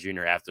Mark Leiter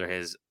Jr. after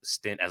his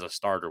stint as a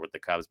starter with the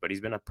Cubs, but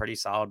he's been a pretty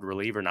solid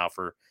reliever now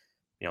for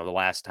the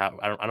last time.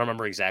 I don't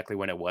remember exactly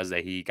when it was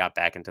that he got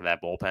back into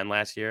that bullpen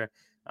last year,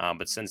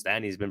 but since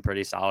then he's been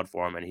pretty solid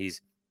for him, and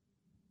he's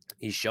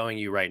showing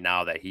you right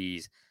now that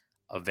he's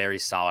a very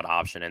solid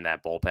option in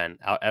that bullpen.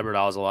 Edward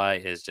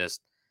Alzolay is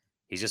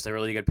he's just a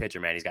really good pitcher,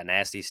 man. He's got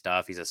nasty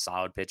stuff. He's a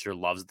solid pitcher,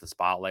 loves the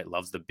spotlight,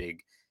 loves the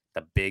big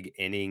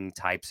inning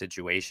type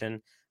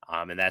situation.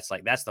 And that's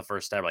the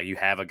first step. Like you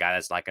have a guy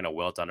that's not going to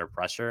wilt under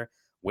pressure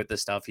with the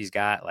stuff he's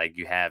got. Like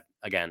you have,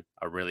 again,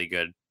 a really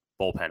good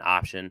bullpen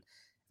option.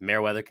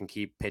 Merriweather can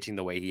keep pitching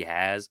the way he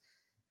has.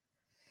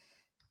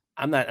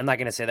 I'm not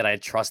going to say that I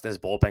trust this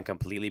bullpen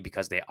completely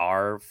because they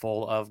are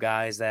full of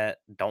guys that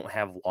don't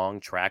have long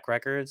track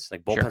records.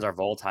 Like bullpens are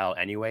volatile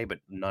anyway, but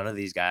none of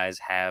these guys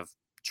have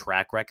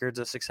track records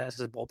of success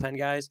as bullpen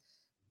guys.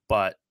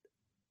 But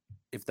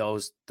if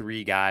those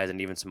three guys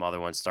and even some other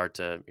ones start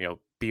to,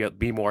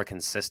 be more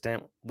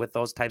consistent with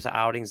those types of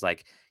outings,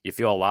 like you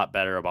feel a lot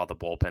better about the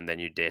bullpen than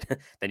you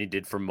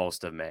did for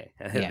most of May.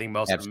 I think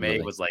most of May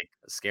was like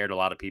scared a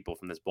lot of people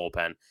from this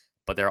bullpen,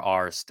 but there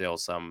are still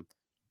some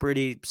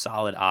pretty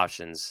solid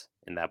options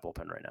in that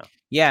bullpen right now.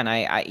 Yeah, and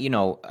I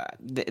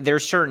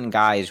there's certain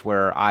guys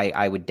where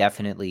I would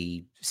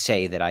definitely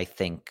say that I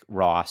think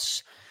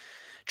Ross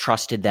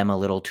trusted them a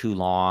little too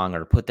long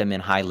or put them in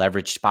high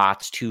leverage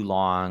spots too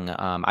long.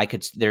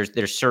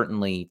 There's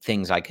certainly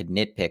things I could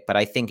nitpick, but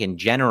I think in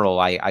general,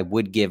 I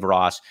would give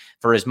Ross,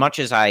 for as much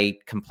as I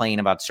complain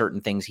about certain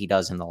things he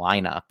does in the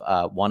lineup,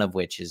 one of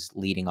which is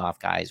leading off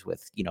guys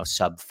with,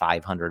 sub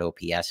 500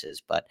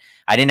 OPSs, but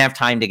I didn't have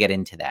time to get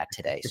into that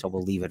today. So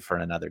we'll leave it for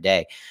another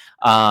day.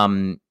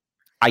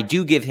 I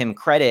do give him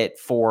credit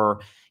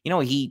for,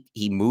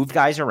 he moved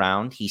guys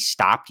around. He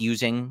stopped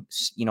using,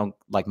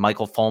 like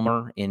Michael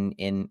Fulmer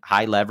in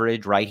high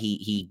leverage, right?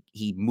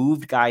 He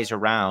moved guys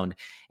around,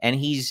 and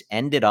he's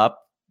ended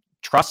up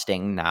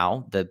trusting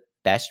now the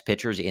best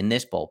pitchers in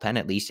this bullpen,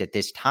 at least at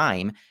this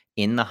time,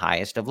 in the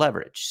highest of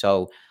leverage.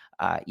 So,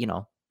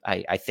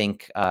 I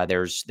think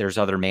there's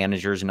other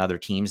managers and other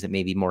teams that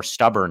may be more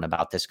stubborn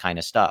about this kind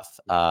of stuff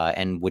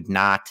and would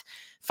not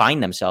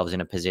find themselves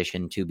in a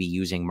position to be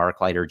using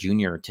Mark Leiter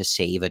Jr. to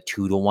save a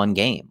 2-1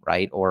 game,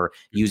 right? Or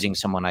using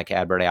someone like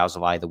Adbert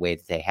Alzolay the way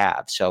that they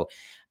have. So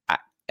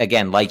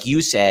again, like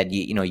you said,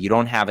 you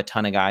don't have a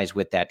ton of guys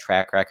with that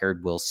track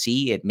record. We'll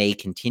see. It may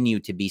continue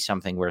to be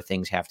something where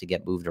things have to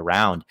get moved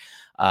around.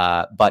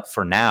 But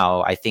for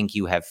now, I think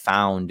you have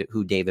found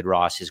who David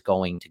Ross is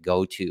going to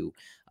go to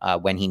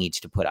when he needs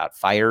to put out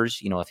fires.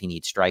 If he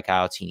needs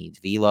strikeouts, he needs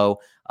velo,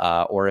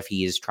 or if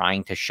he is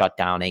trying to shut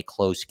down a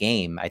close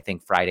game. I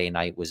think Friday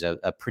night was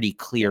a pretty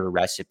clear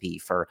recipe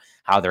for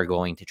how they're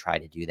going to try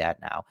to do that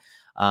now.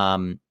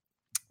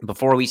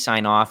 Before we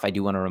sign off, I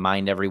do want to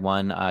remind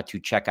everyone to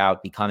check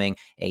out becoming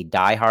a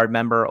diehard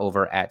member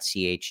over at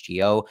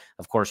CHGO.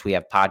 Of course, we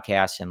have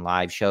podcasts and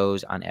live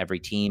shows on every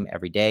team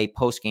every day,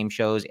 post-game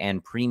shows,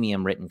 and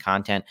premium written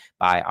content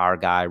by our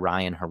guy,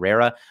 Ryan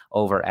Herrera,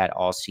 over at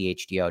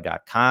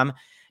allchgo.com.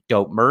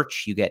 Dope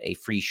merch. You get a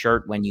free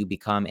shirt when you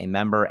become a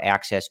member,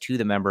 access to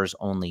the members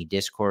only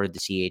Discord, the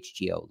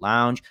CHGO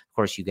Lounge. Of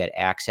course, you get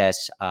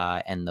access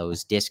and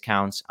those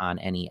discounts on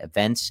any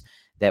events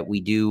that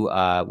we do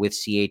with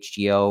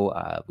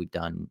CHGO. We've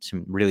done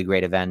some really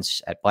great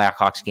events at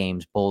Blackhawks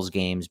games, Bulls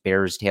games,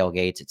 Bears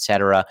tailgates,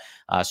 etc.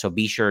 So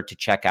be sure to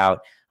check out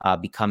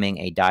becoming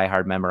a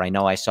diehard member. I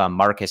know I saw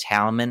Marcus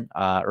Halliman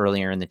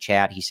earlier in the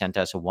chat. He sent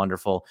us a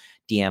wonderful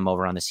DM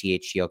over on the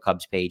CHGO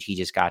Cubs page. He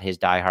just got his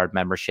diehard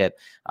membership.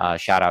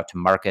 Shout out to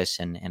Marcus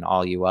and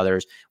all you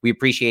others. We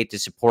appreciate the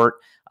support.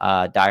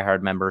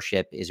 Diehard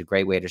membership is a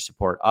great way to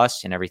support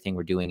us and everything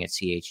we're doing at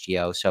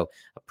CHGO. So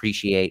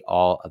appreciate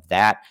all of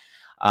that.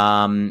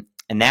 And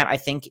that, I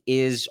think,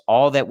 is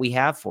all that we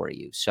have for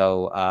you.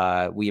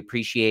 So we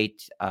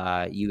appreciate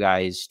you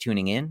guys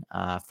tuning in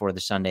for the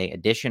Sunday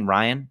edition.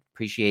 Ryan,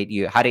 appreciate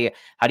you. How do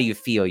you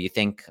feel? You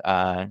think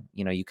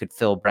you could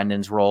fill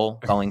Brendan's role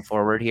going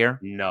forward here?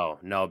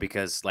 No,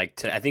 because I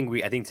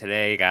think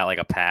today got like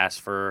a pass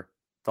for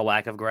the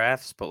lack of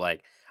graphs, but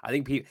I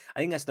think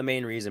that's the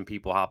main reason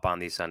people hop on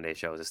these Sunday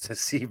shows is to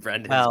see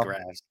Brendan's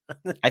graphs.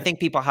 I think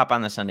people hop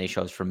on the Sunday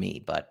shows for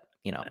me, but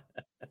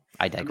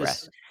I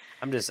digress.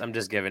 I'm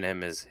just giving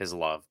him his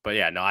love. But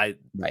yeah, no,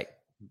 right.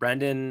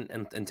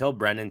 Brendan, until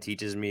Brendan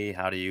teaches me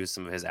how to use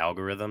some of his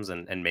algorithms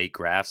and make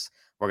graphs,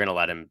 we're gonna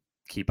let him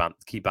keep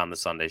on the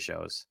Sunday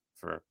shows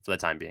for the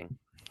time being.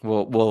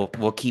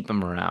 We'll keep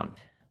him around.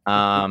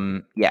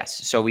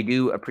 Yes. So we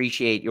do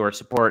appreciate your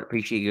support.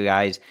 Appreciate you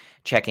guys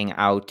checking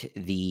out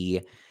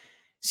the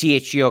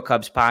CHGO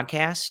Cubs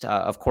podcast.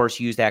 Of course,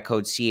 use that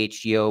code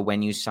CHGO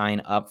when you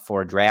sign up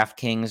for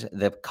DraftKings.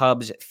 The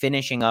Cubs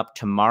finishing up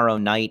tomorrow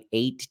night,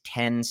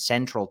 8:10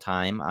 Central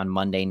Time on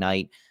Monday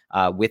night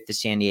with the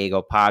San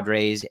Diego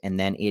Padres. And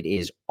then it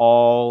is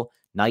all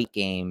night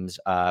games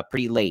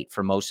pretty late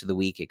for most of the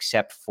week,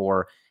 except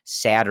for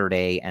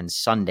Saturday and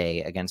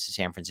Sunday against the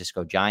San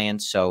Francisco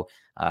Giants. So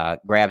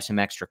grab some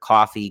extra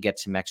coffee, get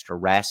some extra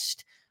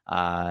rest.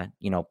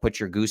 Put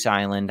your Goose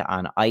Island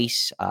on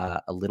ice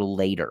a little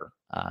later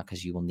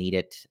because you will need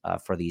it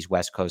for these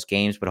West Coast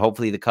games. But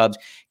hopefully the Cubs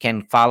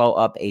can follow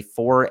up a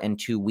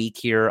 4-2 week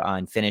here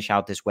and finish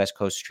out this West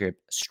Coast trip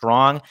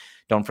strong.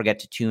 Don't forget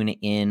to tune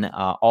in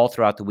all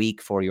throughout the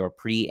week for your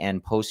pre-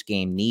 and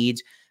post-game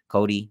needs.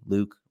 Cody,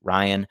 Luke,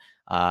 Ryan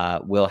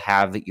will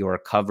have your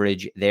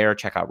coverage there.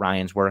 Check out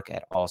Ryan's work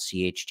at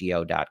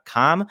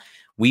allchgo.com.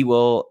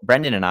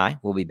 Brendan and I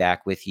will be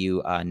back with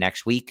you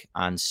next week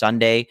on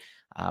Sunday.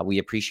 We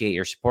appreciate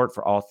your support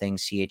for all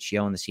things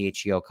CHGO and the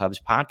CHGO Cubs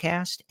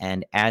podcast.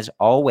 And as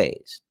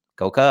always,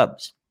 go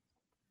Cubs.